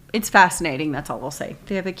 It's fascinating. That's all I'll say.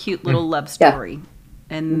 They have a cute little love story.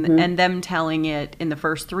 And them telling it in the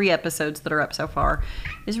first 3 episodes that are up so far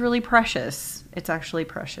is really precious. It's actually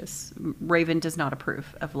precious. Raven does not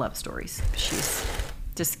approve of love stories. She's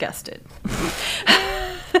disgusted.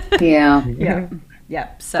 Yeah. Yeah.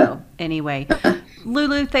 So anyway,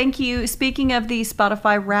 Lulu, thank you. Speaking of the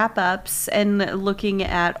Spotify wrap-ups and looking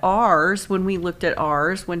at ours, when we looked at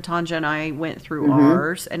ours, when Tanja and I went through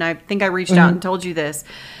ours, and I think I reached out and told you this,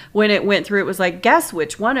 when it went through, it was like, guess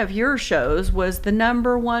which one of your shows was the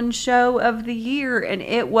 #1 show of the year? And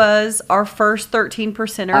it was our first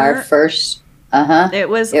 13%er. Our first, It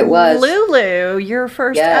was was. Lulu. Your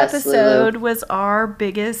first Yes, episode Lulu. was our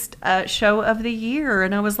biggest show of the year.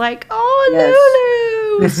 And I was like,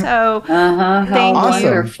 oh, Lulu. So How thank you.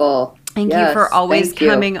 wonderful. Thank you for always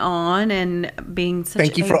coming on and being such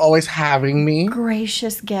Thank you a for always having me.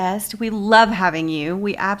 gracious guest. We love having you.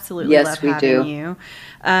 We absolutely Yes, love we having do. you.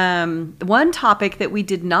 One topic that we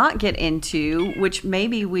did not get into, which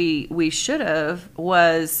maybe we should have,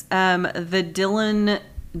 was the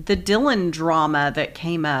Dylan drama that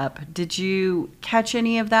came up. Did you catch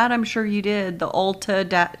any of that? I'm sure you did. The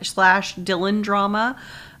Ulta/Dylan drama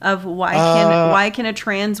of why can a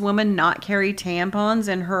trans woman not carry tampons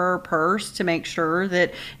in her purse to make sure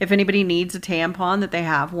that if anybody needs a tampon that they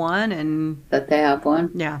have one, and That they have one.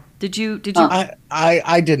 yeah. Did you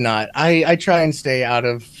I did not. I try and stay out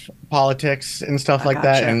of politics and stuff like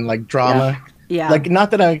that, gotcha. and like drama. Yeah. Like, not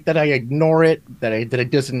that I ignore it, that it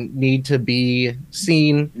doesn't need to be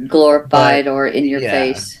seen, Glorified or in your yeah.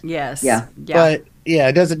 face. Yes. Yeah. but yeah,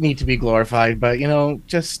 it doesn't need to be glorified. But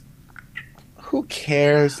just who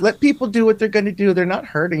cares? Let people do what they're going to do. They're not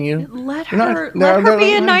hurting you. Let They're not- her they're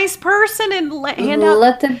be a not- nice person and hand out.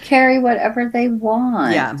 Let them carry whatever they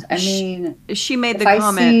want. Yeah. I mean, She made if the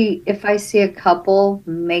comment. if I see a couple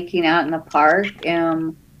making out in the park,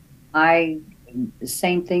 the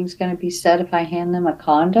same thing's going to be said if I hand them a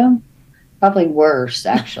condom. Probably worse,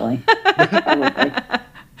 actually. Probably.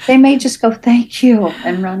 They may just go, thank you,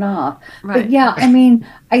 and run off. Right. But yeah, I mean,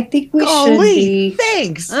 I think we should be.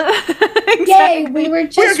 Thanks. Yay, we were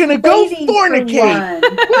just gonna go waiting for fornicate.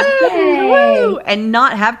 one. Yay. Woo! And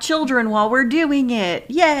not have children while we're doing it.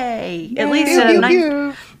 Yay! At least Pew, a pew,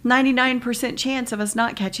 pew. 99% chance of us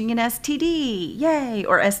not catching an STD. Yay!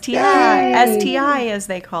 Or STI. Yay. STI as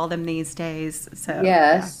they call them these days. So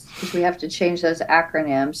Yes, because we have to change those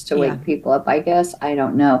acronyms to wake Yeah. people up, I guess. I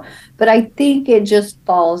don't know. But I think it just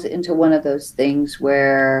falls into one of those things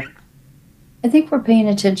where I think we're paying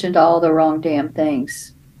attention to all the wrong damn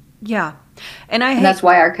things. Yeah. And I And hate that's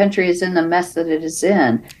why our country is in the mess that it is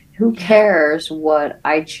in. Who cares what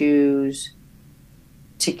I choose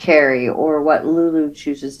to carry, or what Lulu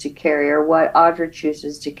chooses to carry, or what Audra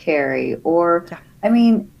chooses to carry, or, Yeah. I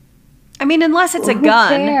mean, unless it's a Who gun.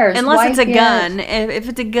 cares? Unless Why it's a cares? gun. If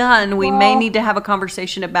it's a gun, we may Well- need to have a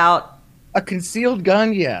conversation about. A concealed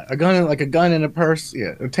gun, yeah. A gun, like a gun in a purse,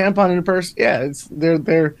 yeah. A tampon in a purse, yeah. They're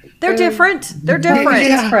They're different. They're different.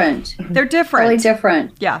 Yeah. different. They're different. Really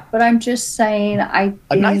different. Yeah. But I'm just saying, I a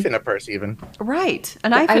think, knife in a purse, even. Right. A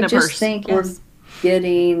knife I in a just purse. think Yes.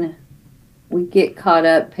 we get caught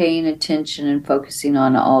up paying attention and focusing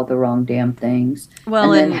on all the wrong damn things.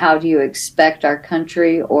 Well, and then how do you expect our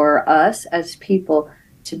country or us as people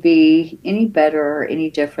to be any better or any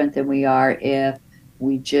different than we are if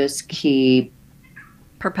we just keep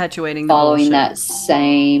perpetuating the following bullshit. that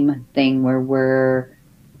same thing where we're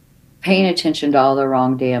paying attention to all the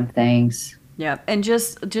wrong damn things. Yeah, and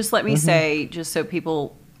just let me say, just so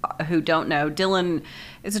people who don't know, Dylan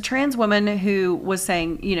is a trans woman who was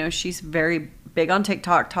saying, she's very big on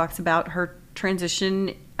TikTok, talks about her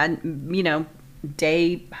transition and,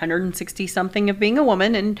 day 160 something of being a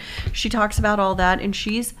woman, and she talks about all that, and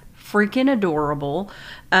she's freaking adorable.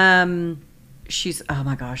 She's, oh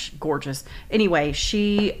my gosh, gorgeous. Anyway,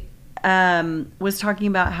 she was talking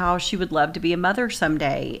about how she would love to be a mother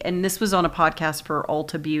someday, and this was on a podcast for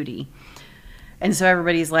Ulta Beauty. And so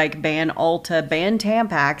everybody's like, ban Ulta, ban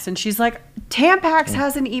Tampax. And she's like, Tampax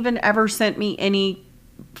hasn't even ever sent me any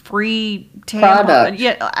free tampon. Product.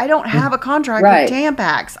 Yeah, I don't have a contract Right. with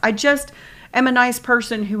Tampax. I just am a nice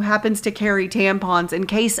person who happens to carry tampons in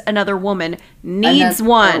case another woman needs Another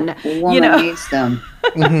one. woman needs them.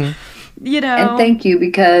 And thank you,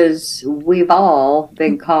 because we've all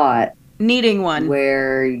been caught needing one.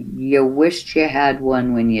 where you wished you had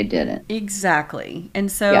one when you didn't. Exactly.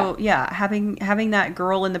 And so, having that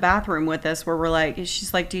girl in the bathroom with us where we're like,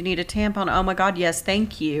 she's like, do you need a tampon? Oh my God, yes,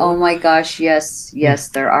 thank you. Oh my gosh, yes,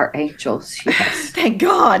 there are angels. Yes. Thank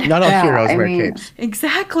God. Not all heroes wear capes.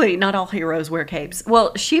 Exactly. Not all heroes wear capes.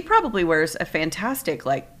 Well, she probably wears a fantastic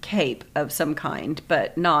cape of some kind,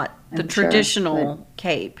 but not the traditional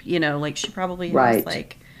cape. Like she probably has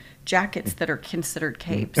jackets that are considered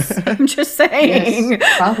capes. I'm just saying.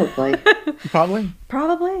 Yes, probably.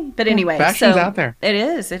 Probably. But anyway, fashion's out there. It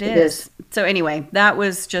is. So anyway, that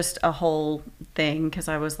was just a whole thing because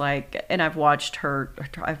I was like, and I've watched her.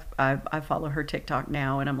 I follow her TikTok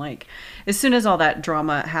now, and I'm like, as soon as all that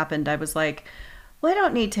drama happened, I was like, well, I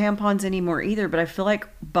don't need tampons anymore either. But I feel like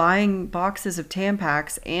buying boxes of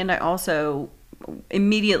Tampax, and I also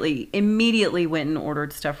immediately went and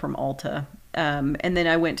ordered stuff from Ulta. And then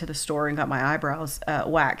I went to the store and got my eyebrows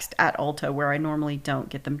waxed at Ulta, where I normally don't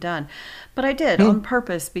get them done. But I did on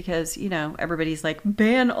purpose because, everybody's like,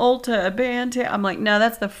 ban Ulta, ban I'm like, no,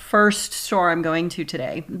 that's the first store I'm going to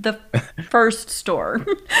today. The first store.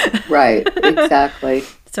 Right, exactly.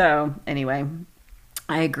 So anyway,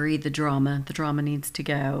 I agree. The drama needs to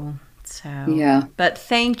go. So yeah, but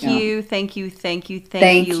thank you, thank you,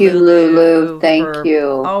 Lulu. Thank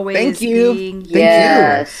you, always thank you. being Thank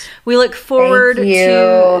yes. We look forward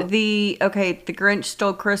to the Grinch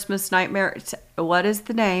Stole Christmas Nightmare. What is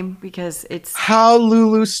the name? Because it's How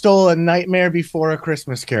Lulu Stole a Nightmare Before a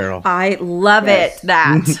Christmas Carol. I love it.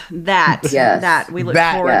 That yes. that we look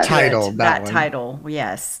That forward title, to it. that That one. title.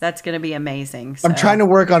 Yes, that's going to be amazing. So. I'm trying to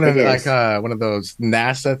work on It is. one of those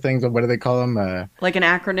NASA things. What do they call them? Like an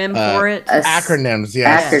acronym for it. Acronyms.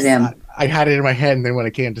 Yes. Acronym. I had it in my head, and then when I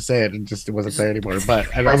came to say it, it wasn't there anymore. But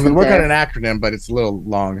I'm Wasn't working on there. an acronym, but it's a little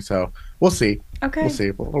long, so we'll see. Okay. We'll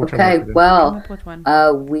see. We'll try Okay, to work it well, Come up with one.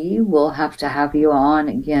 we will have to have you on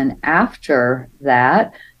again after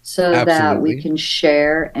that so that Absolutely. we can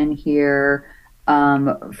share and hear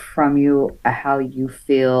from you how you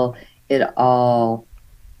feel it all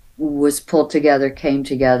was pulled together, came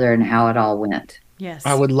together, and how it all went. Yes.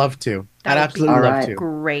 I would love to. That I'd would be absolutely love Alright. to.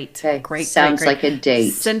 Great. Okay, Great. sounds like a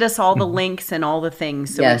date. Send us all the links and all the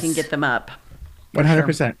things so Yes. we can get them up.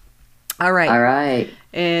 100%. All right. All right.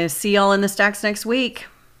 See y'all in the stacks next week.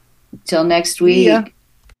 Till next week. ya.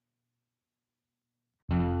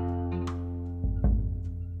 I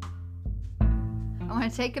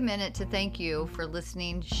want to take a minute to thank you for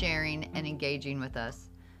listening, sharing, and engaging with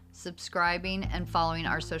us, subscribing, and following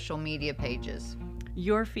our social media pages.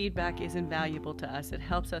 Your feedback is invaluable to us. It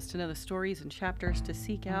helps us to know the stories and chapters to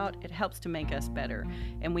seek out. It helps to make us better.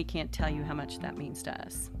 And we can't tell you how much that means to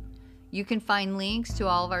us. You can find links to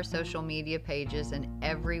all of our social media pages and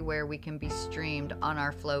everywhere we can be streamed on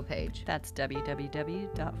our Flow page. That's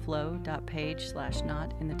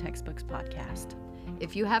www.flow.page/not-in-the-textbooks-podcast.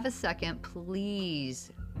 If you have a second,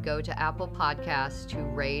 please go to Apple Podcasts to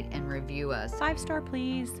rate and review us. 5-star,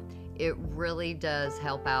 please. It really does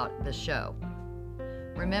help out the show.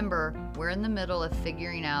 Remember, we're in the middle of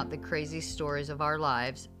figuring out the crazy stories of our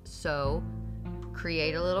lives, so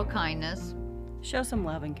create a little kindness. Show some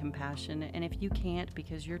love and compassion. And if you can't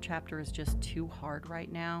because your chapter is just too hard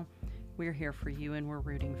right now, we're here for you and we're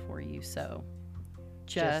rooting for you. So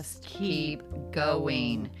just keep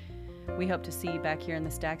going. We hope to see you back here in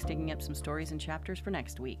the stacks digging up some stories and chapters for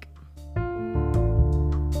next week.